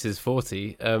for This Is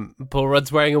 40. Paul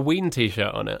Rudd's wearing a Ween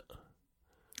t-shirt on it.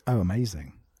 Oh,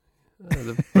 amazing.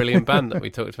 The brilliant band that we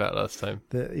talked about last time.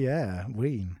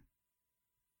 Ween.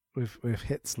 With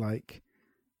hits like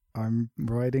I'm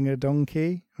Riding a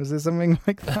Donkey. Was there something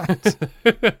like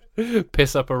that?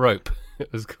 Piss Up a Rope.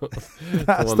 It was called.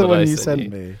 That's the one you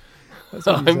sent me. That's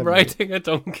the one you sent I'm me. riding a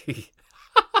donkey.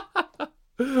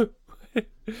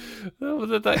 Well,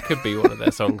 that could be one of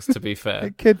their songs, to be fair.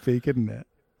 It could be, couldn't it?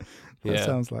 That Yeah.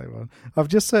 sounds like one. I've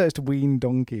just searched Ween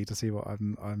Donkey to see what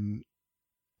I'm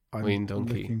Ween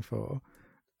Donkey. looking for.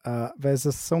 There's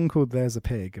a song called "There's a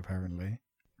Pig," apparently.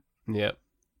 Yep.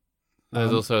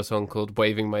 There's also a song called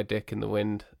Waving My Dick in the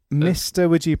Wind. Mister,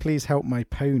 would you please help my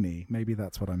pony? Maybe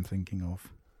that's what I'm thinking of.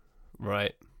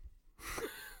 Right.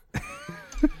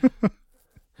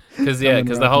 Because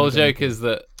the whole joke is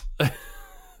that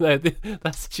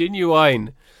that's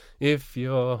genuine. If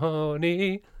you're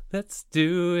horny, let's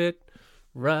do it.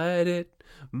 Ride it,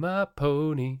 my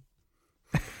pony.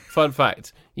 Fun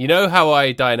fact. You know how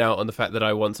I dine out on the fact that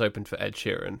I once opened for Ed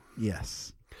Sheeran?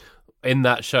 Yes. In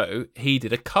that show, he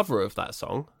did a cover of that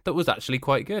song that was actually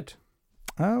quite good.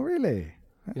 Oh, really?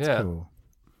 That's Yeah. cool.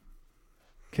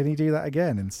 Can he do that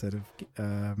again instead of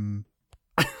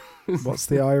what's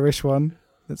the Irish one?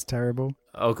 That's terrible.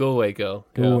 Oh, Galway Girl.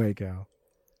 Galway Girl.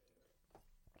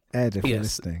 Ed, if you're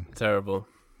Yes. listening. Terrible.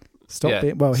 Stop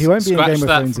being... Well, he won't be in Game of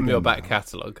that Thrones from again your back now.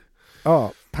 catalogue.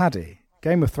 Oh, Paddy,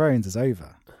 Game of Thrones is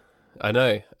over. I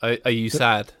know. Are you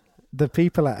sad? The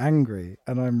people are angry,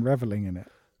 and I'm reveling in it.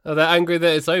 Oh, they're angry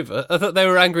that it's over? I thought they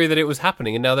were angry that it was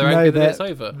happening, and now they're angry that it's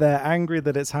over. They're angry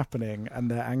that it's happening, and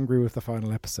they're angry with the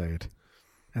final episode.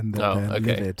 And they're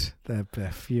livid.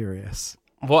 They're furious.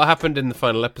 What happened in the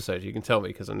final episode? You can tell me,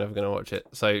 because I'm never going to watch it.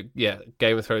 So, yeah,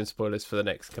 Game of Thrones spoilers for the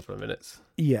next couple of minutes.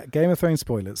 Yeah, Game of Thrones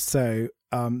spoilers. So,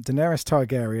 Daenerys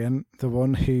Targaryen, the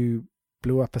one who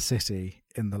blew up a city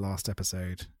in the last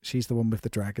episode, she's the one with the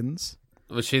dragons.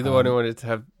 Was she the one who wanted to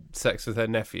have sex with her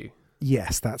nephew?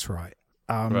 Yes, that's right.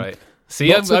 Right.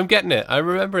 See, I'm getting it. I'm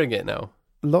remembering it now.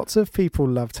 Lots of people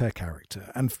loved her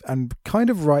character, and kind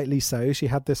of rightly so. She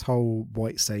had this whole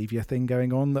white savior thing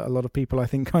going on that a lot of people, I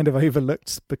think, kind of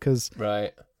overlooked because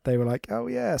they were like, oh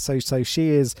yeah, so she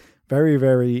is very,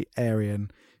 very Aryan.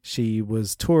 She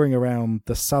was touring around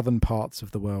the southern parts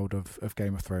of the world of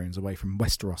Game of Thrones, away from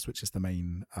Westeros, which is the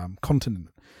main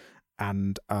continent,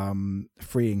 and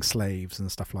freeing slaves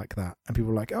and stuff like that. And people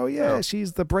were like, oh yeah,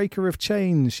 she's the breaker of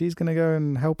chains. She's going to go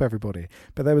and help everybody.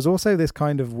 But there was also this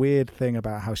kind of weird thing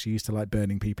about how she used to like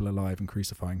burning people alive and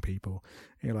crucifying people.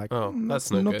 And you're like, that's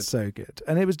not good. So good.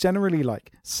 And it was generally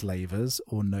like slavers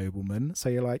or noblemen. So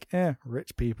you're like,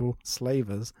 rich people,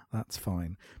 slavers, that's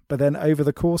fine. But then over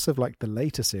the course of like the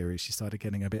later series, she started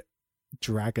getting a bit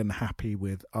dragon happy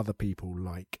with other people,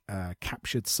 like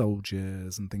captured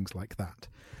soldiers and things like that.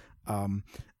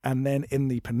 And then in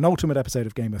the penultimate episode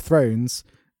of Game of Thrones,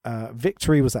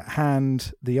 victory was at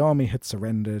hand, the army had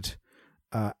surrendered,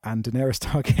 and Daenerys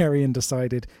Targaryen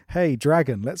decided, hey,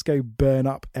 dragon, let's go burn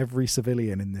up every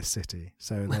civilian in this city.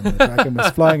 So then the dragon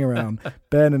was flying around,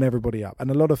 burning everybody up. And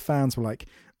a lot of fans were like,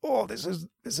 oh, this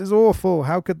is awful.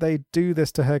 How could they do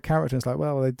this to her character? It's like,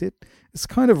 well, they did. It's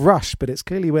kind of rushed, but it's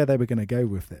clearly where they were going to go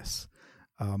with this.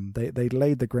 They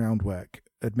laid the groundwork.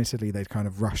 Admittedly, they'd kind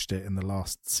of rushed it in the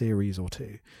last series or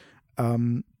two.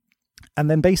 And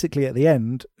then basically at the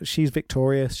end, she's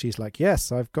victorious. She's like,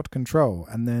 yes, I've got control.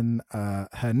 And then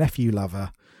her nephew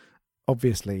lover,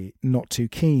 obviously not too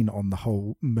keen on the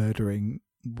whole murdering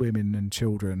women and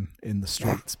children in the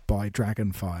streets by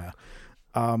dragon fire.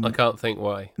 I can't think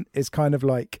why. It's kind of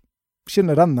like, shouldn't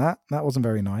have done that. That wasn't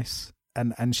very nice.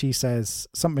 And she says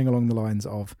something along the lines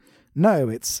of, no,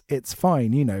 it's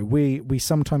fine. You know, we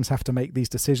sometimes have to make these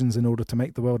decisions in order to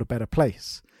make the world a better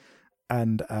place.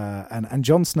 And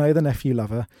Jon Snow, the nephew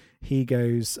lover, he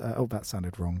goes, oh, that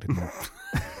sounded wrong, didn't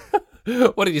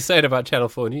it? What did you say about Channel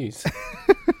 4 News?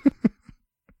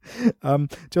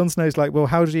 Jon Snow's like, well,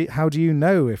 how do you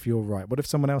know if you're right? What if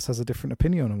someone else has a different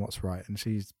opinion on what's right? And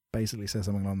she basically says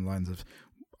something along the lines of,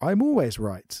 I'm always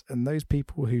right, and those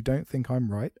people who don't think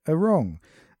I'm right are wrong.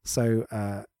 So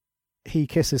he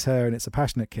kisses her, and it's a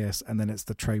passionate kiss, and then it's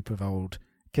the trope of old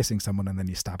kissing someone, and then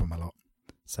you stab him a lot.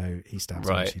 So he stabs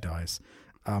her and she dies.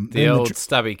 The old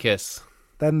stabby kiss.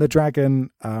 Then the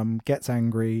dragon gets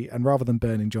angry, and rather than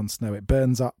burning Jon Snow, it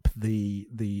burns up the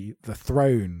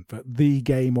throne, the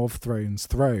Game of Thrones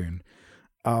throne.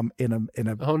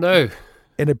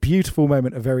 In a beautiful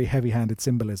moment of very heavy-handed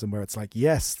symbolism, where it's like,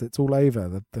 yes, it's all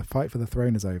over. The fight for the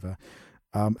throne is over.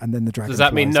 And then the dragon. Does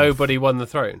that mean nobody won the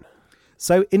throne?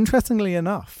 So interestingly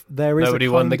enough, nobody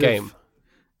won the game.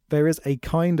 There is a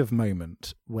kind of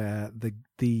moment where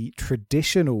the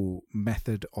traditional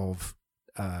method of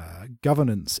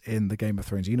governance in the Game of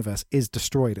Thrones universe is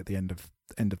destroyed at the end of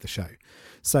the show.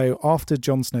 So after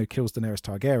Jon Snow kills Daenerys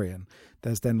Targaryen,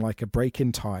 there's then like a break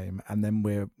in time, and then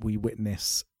we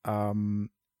witness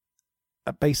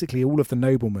basically all of the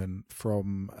noblemen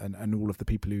and all of the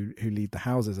people who lead the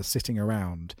houses are sitting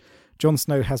around. Jon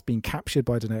Snow has been captured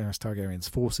by Daenerys Targaryen's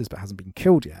forces but hasn't been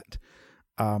killed yet.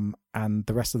 And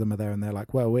the rest of them are there, and they're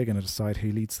like, well, we're going to decide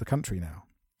who leads the country now.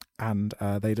 And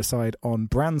they decide on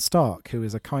Bran Stark, who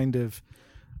is a kind of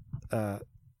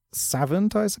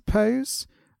savant, I suppose.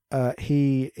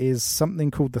 He is something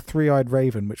called the Three-Eyed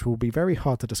Raven, which will be very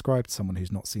hard to describe to someone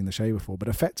who's not seen the show before. But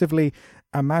effectively,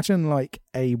 imagine like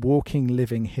a walking,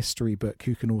 living history book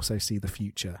who can also see the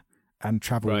future and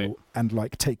travel and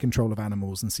like take control of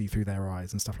animals and see through their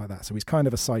eyes and stuff like that. So he's kind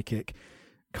of a psychic,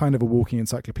 kind of a walking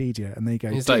encyclopedia. And they go,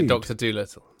 he's like Dr.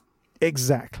 Dolittle.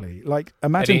 Exactly. Like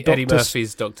imagine Eddie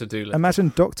Murphy's Dr. Dolittle.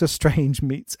 Imagine Doctor Strange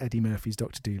meets Eddie Murphy's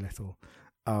Dr. Dolittle.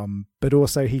 But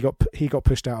also he got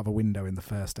pushed out of a window in the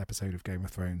first episode of Game of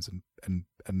Thrones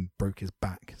and broke his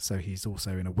back, so he's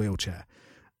also in a wheelchair.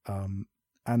 And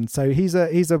so he's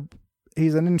an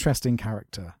interesting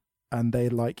character. And they're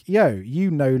like, yo, you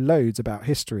know loads about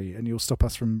history and you'll stop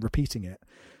us from repeating it.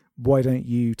 Why don't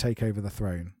you take over the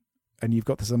throne? and you've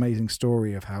got this amazing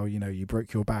story of how, you know, you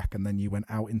broke your back and then you went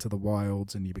out into the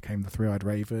wilds and you became the three-eyed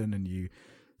raven and you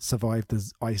survived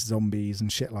the ice zombies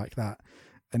and shit like that.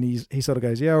 And he sort of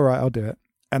goes, yeah, all right, I'll do it.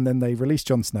 And then they release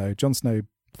Jon Snow. Jon Snow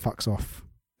fucks off,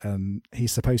 and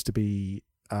he's supposed to be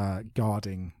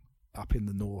guarding up in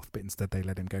the north, but instead they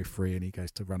let him go free and he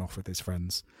goes to run off with his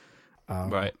friends.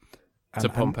 Right. To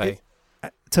Pompeii.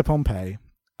 To Pompeii.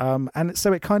 And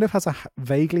so it kind of has a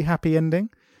vaguely happy ending,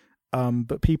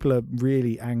 but people are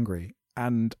really angry.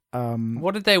 And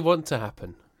what did they want to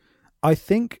happen? I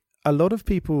think a lot of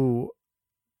people...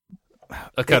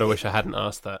 I kind of wish I hadn't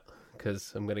asked that,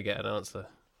 because I'm going to get an answer.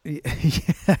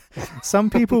 Yeah. Some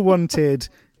people wanted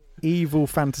evil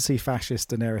fantasy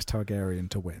fascist Daenerys Targaryen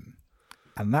to win,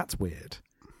 and that's weird.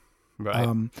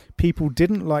 Right. People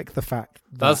didn't like the fact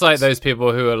that's like those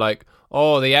people who are like,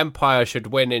 oh, the Empire should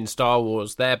win in Star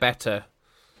Wars, they're better.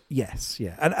 Yes,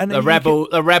 yeah. And the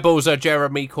rebels are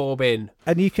Jeremy Corbyn.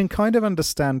 And you can kind of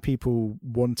understand people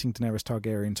wanting Daenerys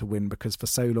Targaryen to win, because for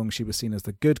so long she was seen as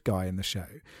the good guy in the show.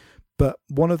 But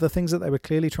one of the things that they were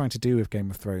clearly trying to do with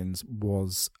Game of Thrones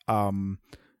was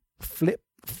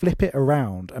flip it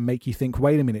around and make you think,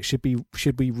 wait a minute,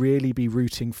 should we really be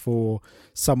rooting for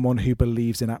someone who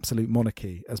believes in absolute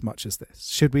monarchy as much as this?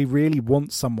 Should we really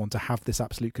want someone to have this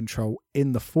absolute control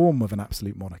in the form of an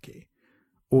absolute monarchy?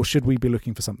 Or should we be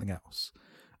looking for something else?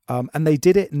 And they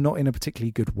did it not in a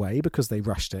particularly good way, because they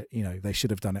rushed it. You know, they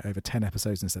should have done it over 10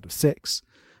 episodes instead of 6.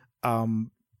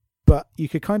 But you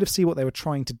could kind of see what they were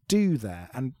trying to do there.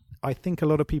 And I think a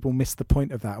lot of people missed the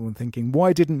point of that when thinking,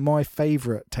 why didn't my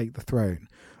favourite take the throne?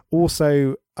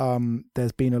 Also,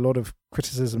 there's been a lot of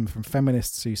criticism from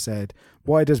feminists who said,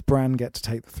 why does Bran get to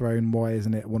take the throne? Why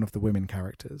isn't it one of the women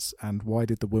characters? And why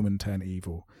did the woman turn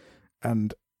evil?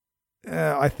 And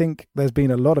I think there's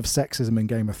been a lot of sexism in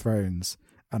Game of Thrones,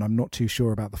 and I'm not too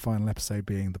sure about the final episode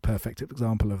being the perfect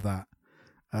example of that.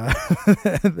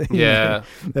 Yeah,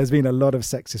 there's been a lot of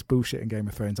sexist bullshit in Game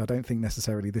of Thrones. I don't think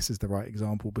necessarily this is the right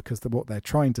example, because what they're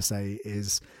trying to say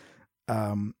is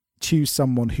choose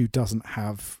someone who doesn't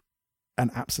have an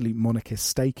absolute monarchist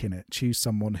stake in it. Choose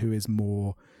someone who is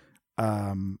more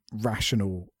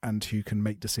rational and who can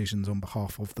make decisions on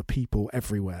behalf of the people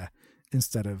everywhere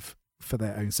instead of for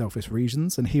their own selfish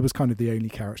reasons. And he was kind of the only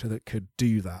character that could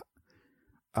do that,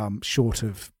 short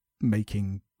of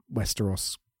making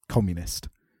Westeros communist,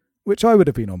 which I would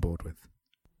have been on board with.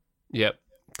 Yep.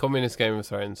 Communist Game of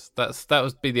Thrones. That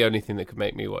would be the only thing that could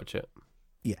make me watch it.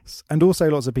 Yes. And also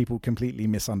lots of people completely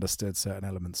misunderstood certain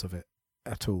elements of it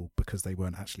at all because they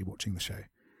weren't actually watching the show.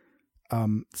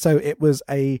 So it was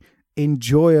a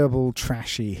enjoyable,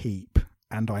 trashy heap,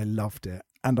 and I loved it.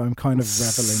 And I'm kind of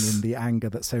reveling in the anger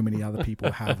that so many other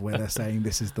people have, where they're saying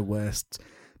this is the worst,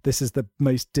 this is the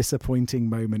most disappointing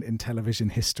moment in television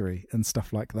history and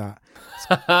stuff like that.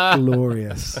 It's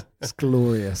glorious. It's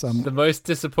glorious. The most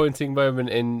disappointing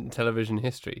moment in television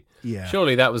history. Yeah.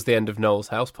 Surely that was the end of Noel's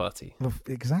house party. Well,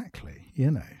 exactly. You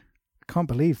know, I can't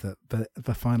believe that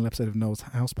the final episode of Noel's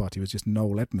house party was just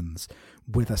Noel Edmonds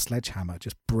with a sledgehammer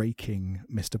just breaking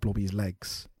Mr. Blobby's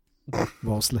legs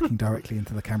whilst looking directly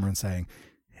into the camera and saying,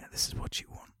 yeah, this is what you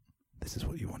want. This is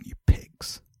what you want, you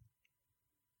pigs.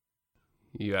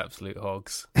 You absolute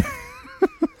hogs.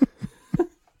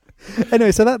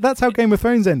 Anyway, so that's how Game of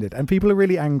Thrones ended, and people are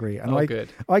really angry. And good.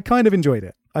 I kind of enjoyed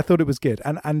it. I thought it was good.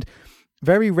 And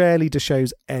very rarely do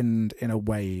shows end in a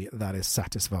way that is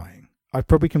satisfying. I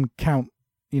probably can count,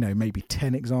 maybe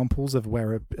 10 examples of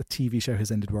where a TV show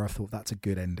has ended where I thought that's a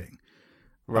good ending.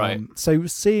 Right. So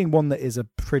seeing one that is a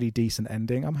pretty decent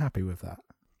ending, I'm happy with that.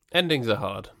 Endings are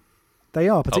hard. They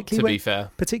are, be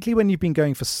fair. Particularly when you've been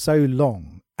going for so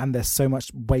long and there's so much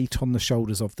weight on the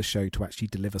shoulders of the show to actually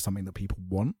deliver something that people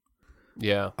want.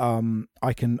 Yeah.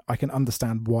 I can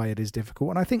understand why it is difficult,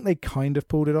 and I think they kind of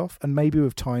pulled it off, and maybe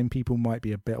with time people might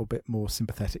be a bit more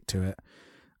sympathetic to it.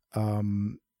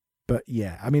 But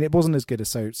yeah, I mean, it wasn't as good as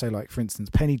so like, for instance,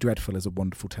 Penny Dreadful is a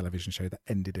wonderful television show that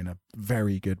ended in a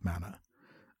very good manner.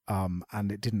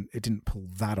 And it didn't pull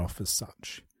that off as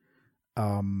such.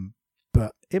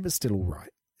 But it was still all right.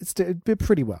 It did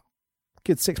pretty well.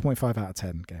 Good 6.5 out of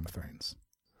 10, Game of Thrones.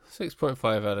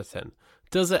 6.5 out of 10.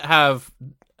 Does it have,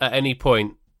 at any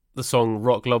point, the song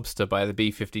Rock Lobster by the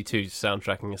B-52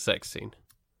 soundtracking a sex scene?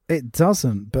 It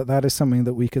doesn't, but that is something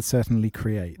that we could certainly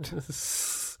create.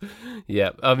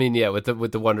 Yeah, I mean, yeah, with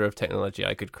the wonder of technology,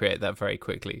 I could create that very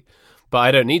quickly. But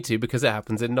I don't need to, because it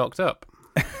happens in Knocked Up.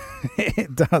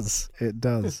 It does.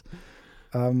 There's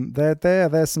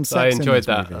some sex I enjoyed in this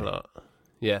that movie. a lot.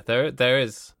 Yeah, there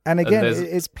is. And again, there's-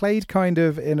 it's played kind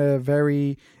of in a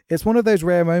very... It's one of those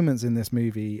rare moments in this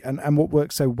movie, and what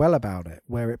works so well about it,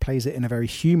 where it plays it in a very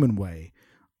human way,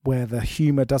 where the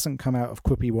humour doesn't come out of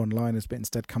quippy one-liners, but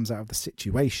instead comes out of the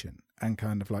situation and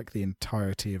kind of like the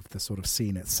entirety of the sort of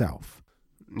scene itself.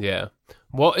 Yeah.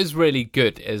 What is really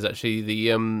good is actually the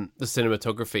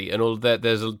cinematography and all of that.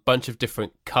 There's a bunch of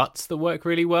different cuts that work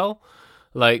really well.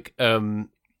 Like,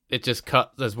 it just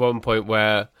cut. There's one point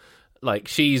where, like,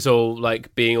 she's all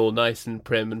like being all nice and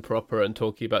prim and proper and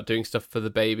talking about doing stuff for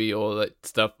the baby or like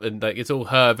stuff, and like it's all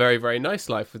her very, very nice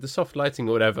life with the soft lighting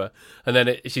or whatever. And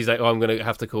then she's like, "Oh, I'm gonna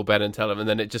have to call Ben and tell him." And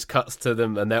then it just cuts to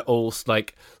them, and they're all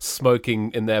like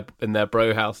smoking in their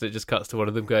bro house. And it just cuts to one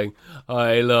of them going,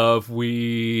 "I love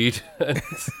weed."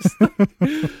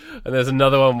 And there's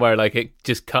another one where like it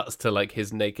just cuts to like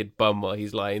his naked bum while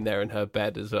he's lying there in her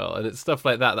bed as well. And it's stuff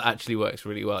like that actually works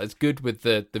really well. It's good with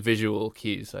the visual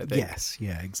cues, I think. Yes,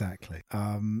 yeah, exactly.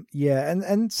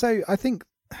 And so I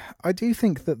do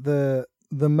think that the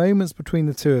moments between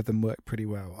the two of them work pretty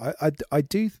well. I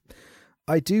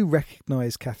do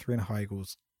recognise Katherine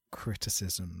Heigl's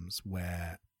criticisms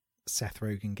where Seth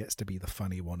Rogen gets to be the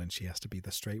funny one and she has to be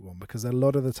the straight one, because a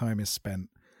lot of the time is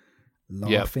spent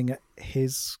laughing at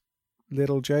his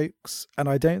little jokes, and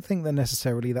I don't think that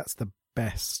necessarily that's the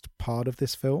best part of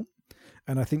this film.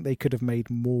 And I think they could have made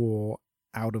more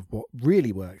out of what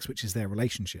really works, which is their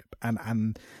relationship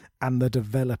and the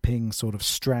developing sort of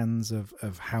strands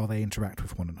of how they interact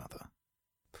with one another.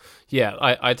 Yeah,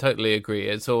 I totally agree.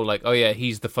 It's all like, oh yeah,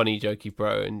 he's the funny jokey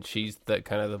bro and she's the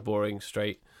kind of the boring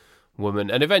straight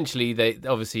woman. And eventually they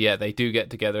do get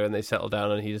together and they settle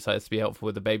down and he decides to be helpful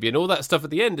with the baby and all that stuff at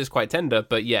the end is quite tender.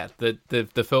 But yeah,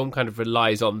 the film kind of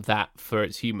relies on that for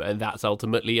its humor, and that's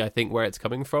ultimately I think where it's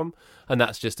coming from, and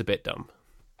that's just a bit dumb.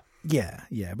 Yeah,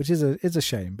 which is a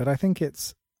shame, but I think I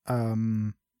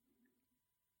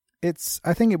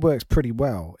think it works pretty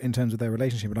well in terms of their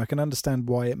relationship, and I can understand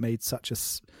why it made such a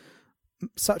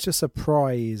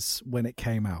surprise when it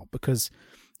came out, because,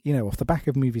 you know, off the back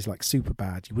of movies like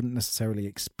Superbad, you wouldn't necessarily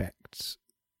expect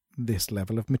this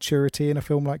level of maturity in a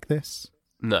film like this.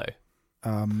 No.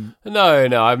 No,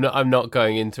 I'm not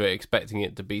going into it expecting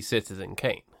it to be Citizen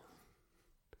Kane.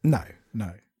 No.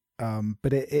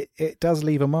 But it does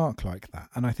leave a mark like that,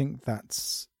 and I think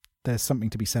there's something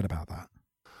to be said about that.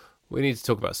 We need to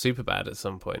talk about Superbad at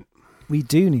some point. We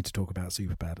do need to talk about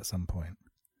Superbad at some point.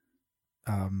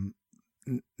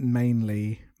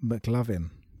 Mainly McLovin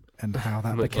and how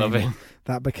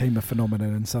that became a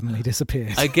phenomenon and suddenly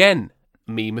disappeared. Again,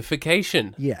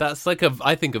 memification. Yeah. That's like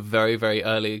I think a very, very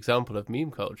early example of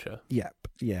meme culture. Yep.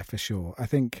 Yeah, for sure. I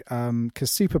think because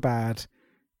Superbad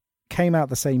came out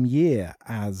the same year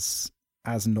as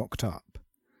Knocked Up,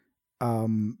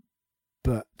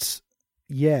 but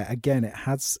yeah, again, it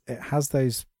has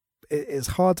those. It's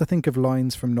hard to think of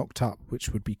lines from Knocked Up which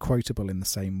would be quotable in the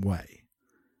same way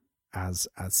as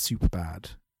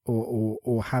Superbad,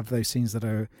 or have those scenes that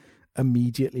are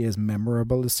immediately as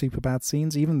memorable as Superbad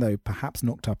scenes, even though perhaps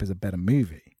Knocked Up is a better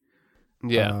movie.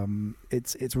 Yeah,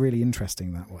 it's really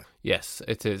interesting that way. Yes,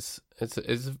 it is.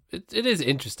 It is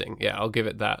interesting. Yeah, I'll give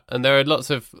it that. And there are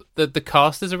lots of the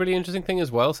cast is a really interesting thing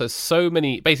as well. So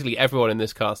many, basically everyone in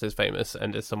this cast is famous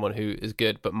and is someone who is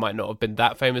good, but might not have been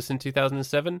that famous in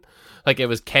 2007. Like it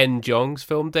was Ken Jeong's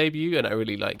film debut, and I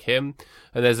really like him.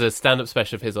 And there's a stand-up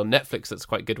special of his on Netflix that's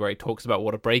quite good, where he talks about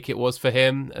what a break it was for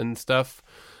him and stuff.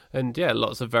 And yeah,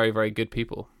 lots of very, very good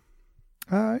people.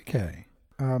 Okay.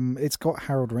 It's got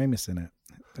Harold Ramis in it,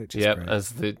 which is great.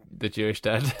 As the Jewish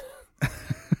dad.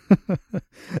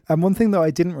 And one thing that I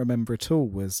didn't remember at all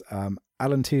was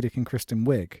Alan Tudyk and Kristen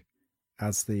Wiig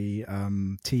as the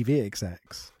TV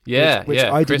execs. Which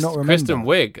I did not remember. Kristen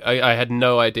Wiig, I had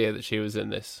no idea that she was in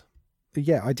this.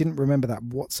 Yeah, I didn't remember that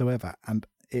whatsoever, and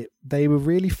they were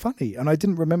really funny, and I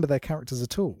didn't remember their characters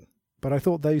at all. But I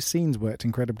thought those scenes worked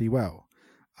incredibly well.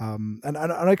 And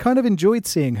I kind of enjoyed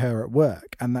seeing her at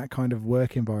work and that kind of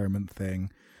work environment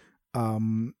thing,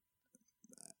 even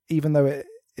though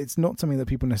it's not something that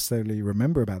people necessarily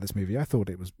remember about this movie. I thought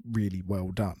it was really well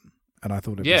done, and I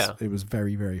thought it was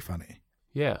very, very funny.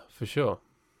 Yeah, for sure.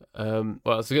 Well,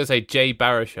 I was going to say Jay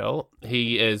Baruchel.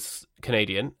 He is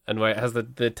Canadian, and where it has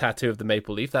the tattoo of the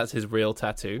maple leaf. That's his real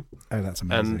tattoo. Oh, that's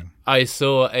amazing. And I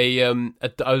saw I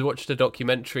watched a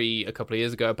documentary a couple of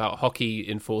years ago about hockey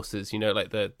enforcers, you know, like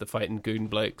the fighting goon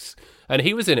blokes. And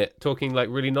he was in it talking like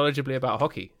really knowledgeably about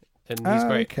hockey. And he's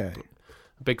great. Okay.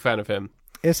 A big fan of him.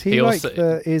 Is he like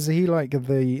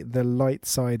the light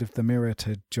side of the mirror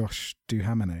to Josh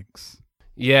Duhamel eggs?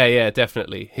 Yeah,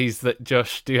 definitely.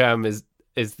 Josh Duhamel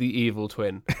is the evil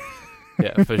twin.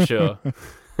 Yeah, for sure.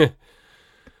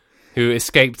 Who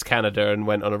escaped Canada and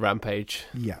went on a rampage.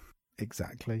 Yeah,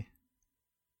 exactly.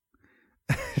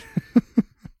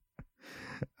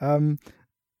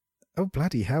 Oh,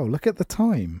 bloody hell. Look at the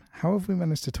time. How have we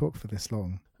managed to talk for this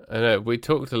long? I know, we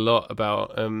talked a lot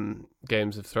about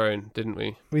Games of Thrones, didn't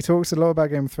we? We talked a lot about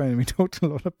Game of Thrones. We talked a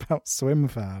lot about Swim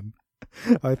Fan.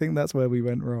 I think that's where we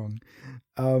went wrong.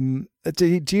 Do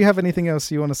you have anything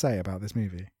else you want to say about this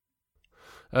movie?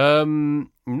 No,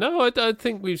 I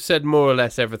think we've said more or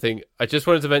less everything. I just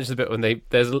wanted to mention a bit when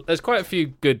there's quite a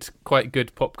few quite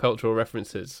good pop cultural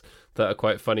references that are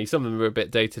quite funny. Some of them are a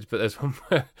bit dated, but there's one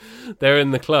where they're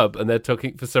in the club and they're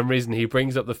talking, for some reason he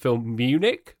brings up the film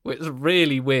Munich, which is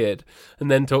really weird,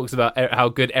 and then talks about how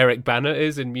good Eric Bana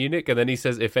is in Munich, and then he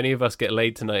says, if any of us get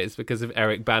laid tonight, it's because of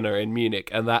Eric Bana in Munich,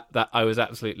 and that I was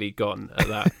absolutely gone at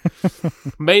that.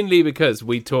 Mainly because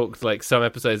we talked like some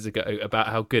episodes ago about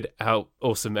how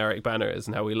awesome Eric Bana is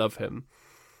and how we love him.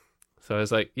 So I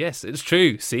was like, yes, it's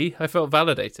true. See, I felt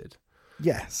validated.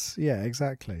 Yes, yeah,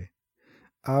 exactly.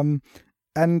 I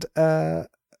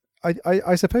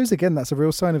suppose again that's a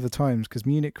real sign of the times, because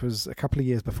Munich was a couple of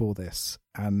years before this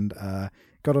and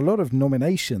got a lot of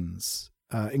nominations,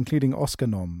 including Oscar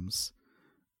noms.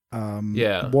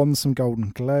 Won some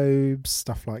Golden Globes,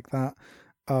 stuff like that.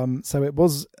 So it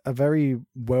was a very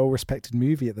well-respected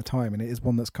movie at the time, and it is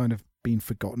one that's kind of been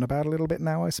forgotten about a little bit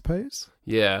now, I suppose.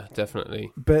 Yeah,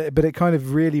 definitely. But it kind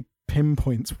of really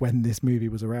pinpoints when this movie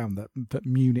was around that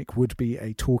Munich would be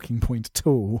a talking point at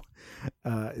all.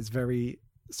 Is very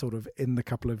sort of in the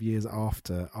couple of years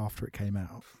after it came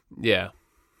out. Yeah,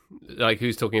 like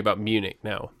who's talking about Munich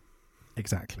now?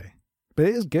 Exactly. But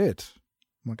it is good.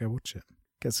 Might go watch it.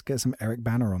 Get some Eric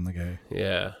Bana on the go.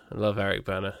 Yeah, I love Eric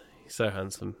Bana. He's so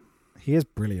handsome. He is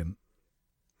brilliant.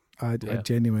 I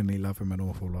genuinely love him an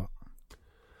awful lot.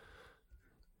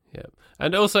 Yeah,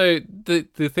 and also the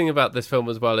thing about this film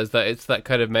as well is that it's that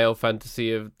kind of male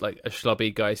fantasy of like a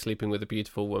schlubby guy sleeping with a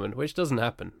beautiful woman, which doesn't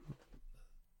happen.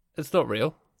 It's not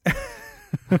real.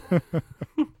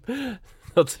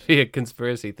 Not to be a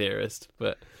conspiracy theorist,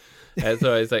 but it's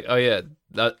always like, oh yeah,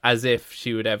 as if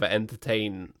she would ever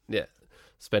entertain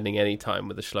spending any time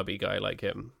with a schlubby guy like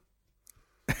him.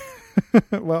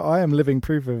 Well, I am living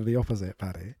proof of the opposite,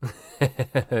 Paddy.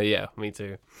 Yeah, me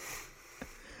too.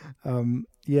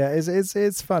 Yeah,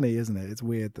 it's funny, isn't it? It's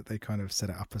weird that they kind of set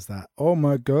it up as that. Oh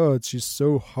my God, she's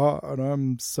so hot, and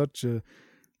I'm such a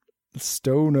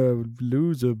stoner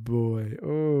loser boy.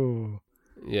 Oh,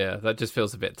 yeah, that just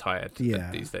feels a bit tired.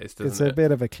 These days, doesn't it? It's a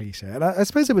bit of a cliche, and I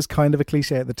suppose it was kind of a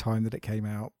cliche at the time that it came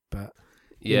out. But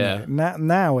yeah,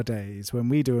 nowadays when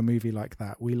we do a movie like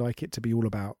that, we like it to be all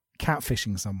about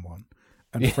catfishing someone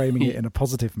and framing it in a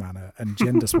positive manner and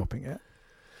gender swapping it.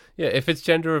 Yeah, if it's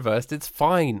gender reversed, it's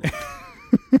fine.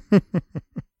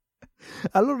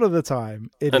 A lot of the time,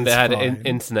 it and is they had fine.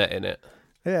 Internet in it.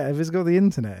 Yeah, if it's got the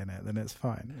internet in it, then it's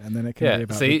fine, and then it can be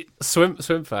about. See, Swim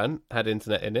Fan had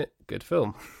internet in it. Good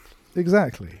film.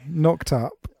 Exactly. Knocked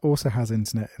Up also has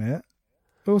internet in it.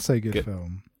 Also good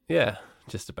film. Yeah,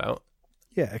 just about.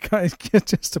 Yeah, kind of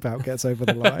just about gets over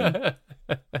the line.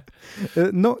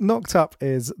 Knocked Up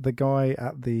is the guy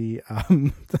at the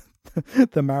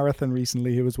the marathon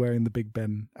recently who was wearing the Big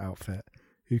Ben outfit,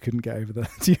 who couldn't get over the.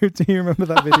 Do you remember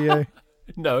that video?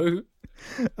 No.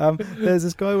 There's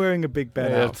this guy wearing a Big Ben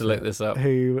outfit. I have to look this up.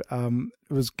 Who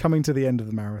was coming to the end of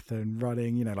the marathon,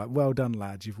 running. Like, well done,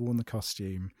 lads, you've worn the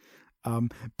costume.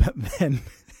 But then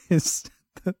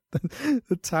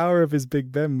the tower of his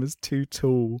Big Ben was too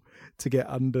tall to get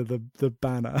under the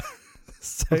banner.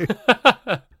 So.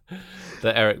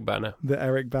 The Eric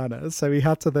Bana. So he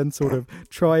had to then sort of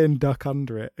try and duck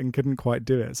under it and couldn't quite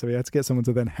do it. So he had to get someone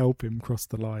to then help him cross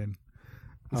the line.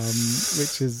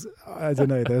 Which is, I don't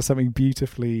know, there's something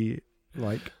beautifully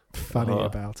like funny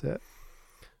about it.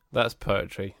 That's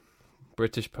poetry.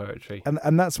 British poetry.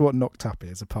 And that's what Knocked Up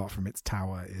is, apart from its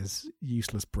tower is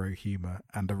useless bro humour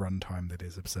and a runtime that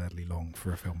is absurdly long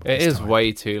for a film. It is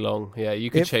way too long. Yeah,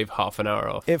 you could shave half an hour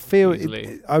off.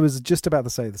 I was just about to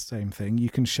say the same thing. You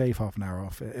can shave half an hour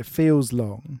off. It feels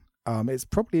long. It's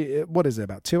probably, what is it,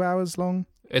 about 2 hours long?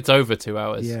 It's over 2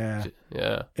 hours. Yeah.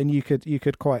 And you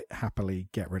could quite happily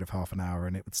get rid of half an hour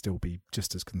and it would still be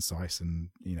just as concise, and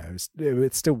it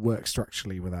would still work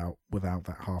structurally without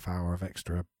that half hour of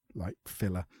extra like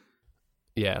filler.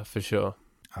 Yeah, for sure.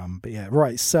 But yeah,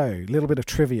 right. So a little bit of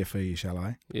trivia for you, shall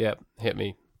I? Yeah, hit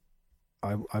me.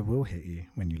 I will hit you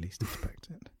when you least expect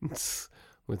it.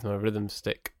 With my rhythm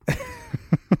stick.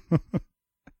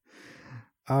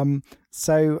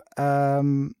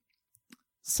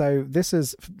 So this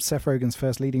is Seth Rogen's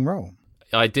first leading role.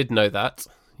 I did know that.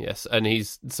 Yes, and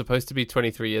he's supposed to be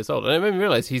 23 years old. And it made me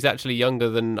realise he's actually younger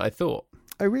than I thought.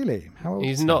 Oh, really? How old?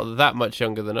 He's not that much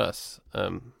younger than us. I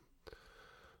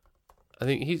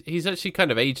think he's actually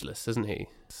kind of ageless, isn't he?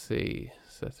 Let's see,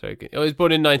 Seth Rogen. Oh, he was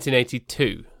born in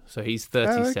 1982, so he's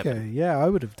 37. Oh, okay. Yeah, I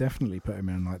would have definitely put him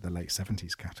in like the late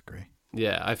 70s category.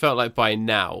 Yeah, I felt like by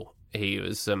now he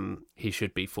was he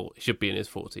should be in his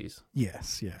 40s.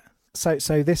 Yes, yeah.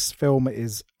 So this film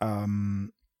is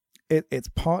it's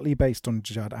partly based on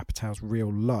Judd Apatow's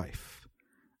real life,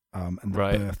 and the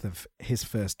birth of his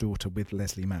first daughter with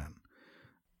Leslie Mann.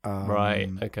 Right.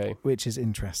 Okay. Which is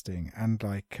interesting, and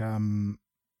like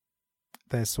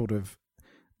there's sort of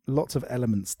lots of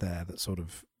elements there that sort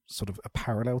of a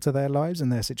parallel to their lives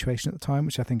and their situation at the time,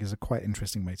 which I think is a quite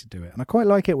interesting way to do it. And I quite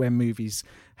like it when movies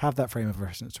have that frame of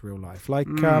reference to real life, like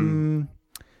when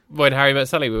Harry Met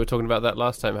Sally. We were talking about that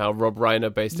last time, how Rob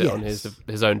Reiner based it on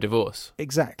his own divorce.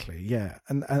 Exactly. Yeah,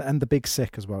 and The Big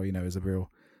Sick as well. Is a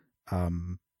real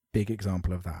big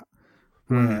example of that.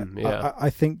 I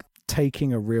think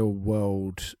taking a real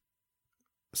world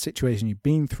situation you've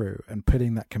been through and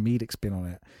putting that comedic spin on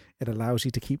it allows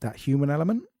you to keep that human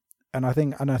element. And I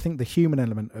think the human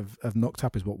element of Knocked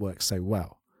Up is what works so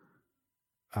well.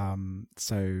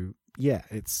 So yeah,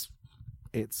 it's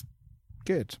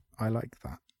good. I like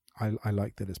that. I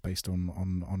like that it's based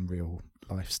on real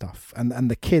life stuff. And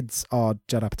the kids are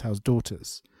Judd Apatow's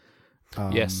daughters.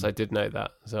 Yes, I did know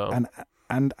that. So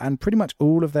and pretty much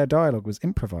all of their dialogue was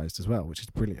improvised as well, which is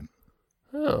brilliant.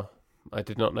 Oh, I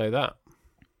did not know that.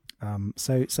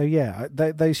 So yeah,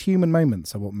 those human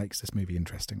moments are what makes this movie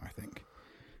interesting, I think.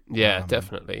 Yeah,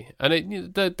 definitely.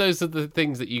 And those are the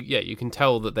things that you can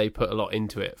tell that they put a lot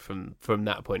into it from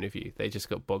that point of view. They just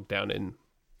got bogged down in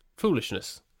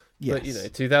foolishness. Yes.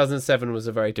 But 2007 was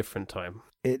a very different time.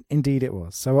 Indeed it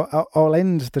was. So I'll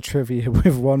end the trivia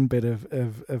with one bit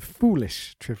of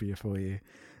foolish trivia for you.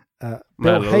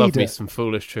 Man, I love me some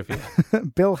foolish trivia.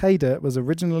 Bill Hader was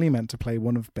originally meant to play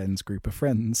one of Ben's group of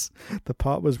friends. The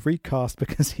part was recast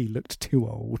because he looked too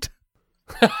old.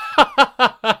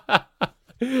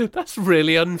 That's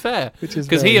really unfair.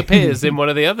 Because he appears in one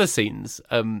of the other scenes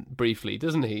briefly,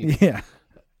 doesn't he? Yeah.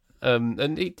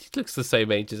 And he looks the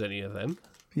same age as any of them.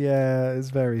 Yeah, it's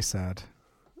very sad.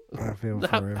 I feel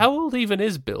for him. How old even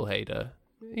is Bill Hader?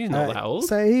 He's not that old.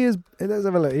 So he is. Let's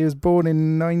have a look. He was born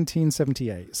in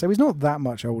 1978, so he's not that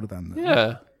much older than them.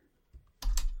 Yeah.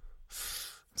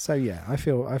 So yeah, I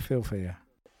feel for you.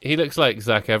 He looks like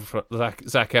Zac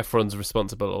Efron's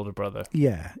responsible older brother.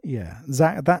 Yeah.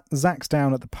 Zac's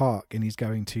down at the park and he's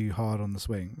going too hard on the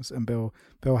swings, and Bill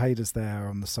Hader's there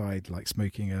on the side, like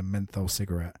smoking a menthol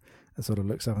cigarette, and sort of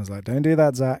looks up and is like, "Don't do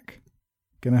that, Zac.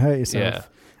 Gonna hurt yourself." Yeah.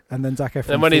 And then Zac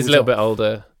Efron. And when he's a little bit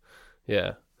older,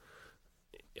 yeah.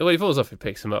 When he falls off, he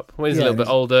picks him up. When he's a little bit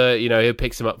older, he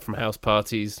picks him up from house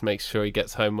parties, makes sure he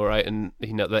gets home all right, and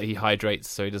that he hydrates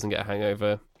so he doesn't get a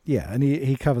hangover. Yeah, and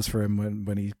he covers for him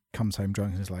when he comes home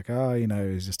drunk and is like,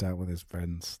 he's just out with his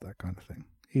friends, that kind of thing.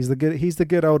 He's the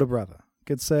good older brother,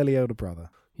 good surly older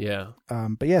brother. Yeah.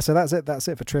 But yeah, so that's it. That's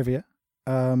it for trivia.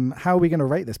 How are we going to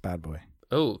rate this bad boy?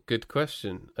 Oh, good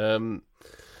question.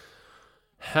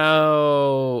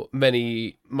 How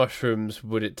many mushrooms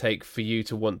would it take for you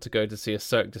to want to go to see a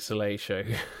Cirque du Soleil show?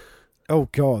 Oh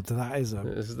God, that is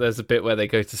There's a bit where they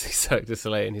go to see Cirque du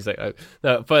Soleil, and he's like,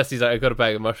 no. First, he's like, "I've got a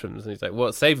bag of mushrooms," and he's like,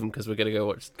 "What? Save them because we're going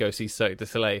to go see Cirque du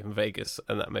Soleil in Vegas."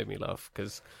 And that made me laugh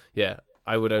because, yeah,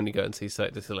 I would only go and see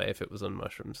Cirque du Soleil if it was on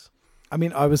mushrooms. I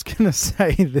mean, I was going to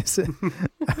say this. It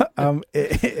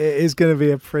is going to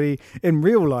be a pretty. In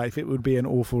real life, it would be an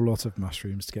awful lot of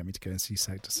mushrooms to get me to go and see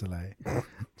Cirque du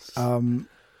Soleil.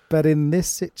 But in this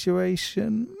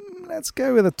situation, let's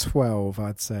go with a 12.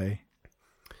 I'd say.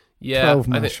 Yeah, 12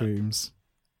 mushrooms.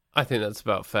 I think that's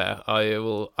about fair.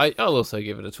 I'll also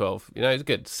give it a 12. It's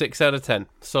good. 6 out of 10.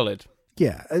 Solid.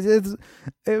 Yeah,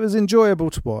 it was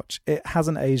enjoyable to watch. It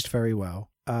hasn't aged very well.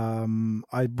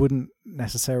 I wouldn't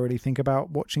necessarily think about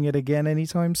watching it again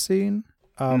anytime soon.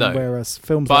 No. Whereas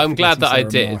films but like I'm glad that I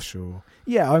did. Marshall,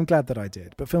 yeah, I'm glad that I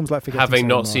did. But films like Forgetting Having Sarah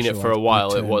not seen it Marshall, for a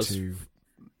while, it was... to...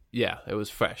 Yeah, it was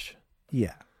fresh.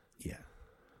 Yeah.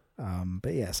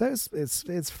 But yeah, so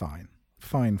it's fine.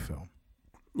 Fine film.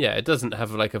 Yeah, it doesn't have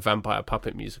like a vampire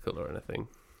puppet musical or anything.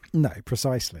 No,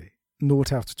 precisely. 0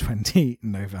 out of 20,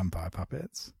 no vampire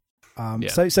puppets.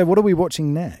 Yeah. So what are we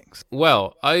watching next?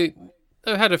 Well, I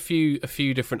had a few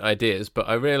different ideas, but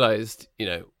I realised,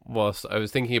 whilst I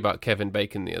was thinking about Kevin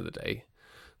Bacon the other day,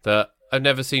 that I've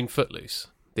never seen Footloose,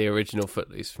 the original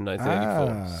Footloose from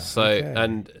 1984. Okay.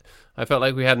 And I felt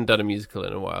like we hadn't done a musical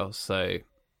in a while, so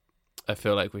I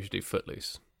feel like we should do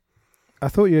Footloose. I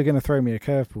thought you were going to throw me a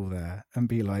curveball there and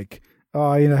be like,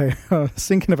 Oh, you know, I was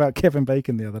thinking about Kevin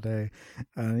Bacon the other day,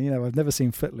 and you know, I've never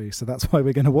seen Footloose, so that's why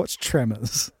we're going to watch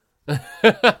Tremors.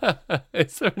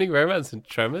 Is there any romance in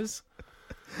Tremors?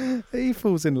 He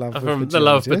falls in love with From the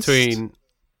love geologist.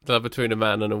 between a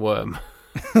man and a worm,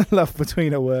 Love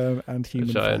between a worm and a human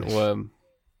giant flesh. worm.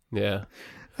 Yeah,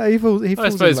 He falls in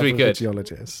suppose love we with a could.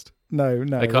 geologist. No,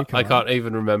 I can't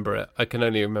even remember it. I can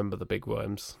only remember the big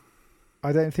worms.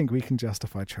 I don't think we can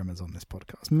justify Tremors on this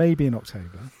podcast. Maybe in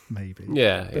October, maybe.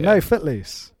 Yeah, But no,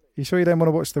 Footloose. You sure you don't want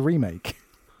to watch the remake?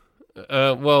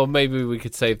 Well, maybe we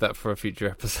could save that for a future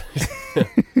episode.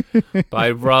 But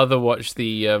I'd rather watch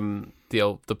the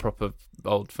proper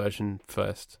old version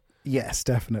first. Yes,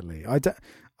 definitely.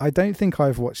 I don't think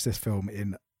I've watched this film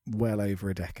in well over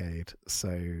a decade,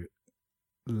 so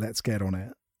let's get on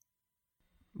it.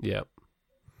 Yeah,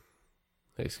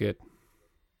 looks good.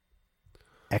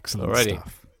 Excellent Alrighty.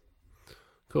 stuff.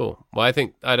 Cool. Well, I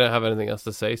think I don't have anything else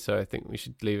to say, so I think we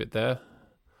should leave it there.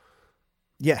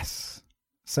 Yes.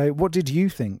 So what did you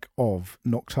think of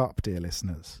Knocked Up, dear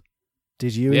listeners?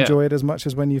 Did you Yeah. enjoy it as much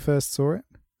as when you first saw it?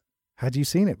 Had you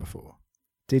seen it before?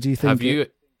 Did you think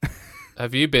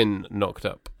Have you been knocked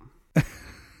up?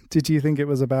 Did you think it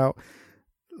was about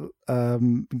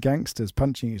gangsters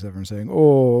punching each other and saying,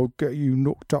 "Oh, get you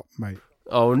knocked up, mate.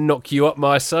 I'll knock you up,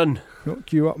 my son.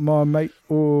 Knock you up, my mate.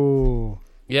 Oh,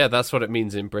 Yeah, that's what it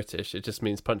means in British. It just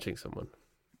means punching someone.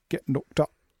 get knocked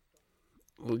up."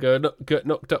 We'll get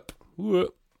knocked up.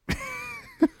 Whoop.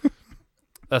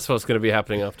 That's what's going to be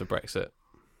happening after Brexit.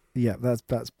 Yeah,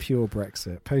 that's pure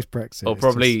Brexit. Post-Brexit. Or it's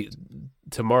probably just-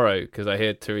 tomorrow, because I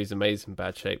hear Theresa May's in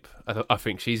bad shape. I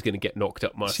think she's going to get knocked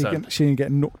up, my son. she can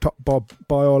get knocked up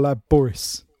by our lad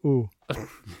Boris. Oh,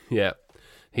 Yeah,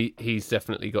 he's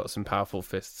definitely got some powerful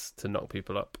fists to knock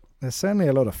people up. there's certainly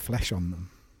a lot of flesh on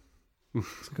them.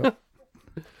 It's got-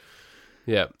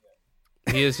 Yeah,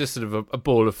 he is just sort of a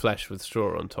ball of flesh with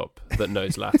straw on top that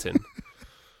knows Latin,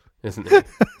 isn't he?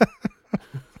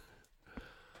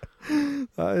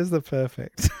 That is the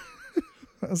perfect.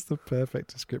 That's the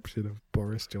perfect description of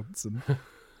Boris Johnson.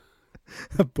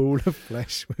 A ball of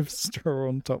flesh with straw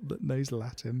on top that knows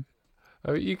Latin.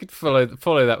 Oh, you could follow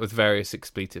that with various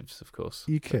expletives, of course.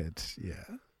 You could,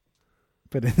 yeah.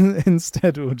 But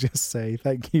instead, we'll just say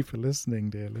thank you for listening,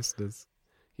 dear listeners.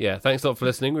 Yeah, thanks a lot for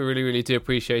listening. We really, really do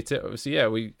appreciate it. Obviously, yeah,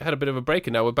 we had a bit of a break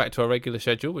and now we're back to our regular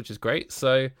schedule, which is great.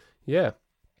 So, yeah.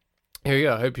 Here we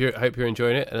go. I hope you're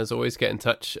enjoying it. And as always, get in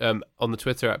touch on the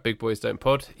Twitter at Big Boys Don't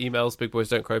Pod. Emails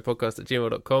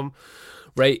bigboysdon'tcrowpodcast@gmail.com.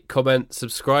 Rate, comment,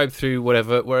 subscribe through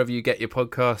wherever you get your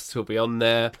podcasts. We'll be on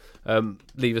there.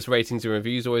 Leave us ratings and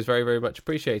reviews. Always very, very much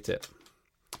appreciate it.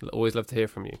 Always love to hear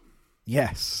from you.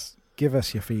 Yes. Give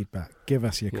us your feedback. Give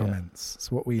us your Yeah. comments.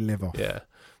 It's what we live off. Yeah.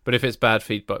 But if it's bad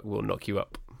feedback, we'll knock you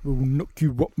up. We'll knock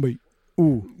you up, mate.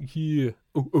 Ooh. Yeah.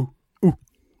 Ooh.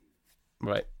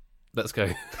 Right. Let's go.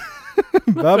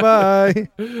 Bye-bye.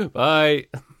 Bye.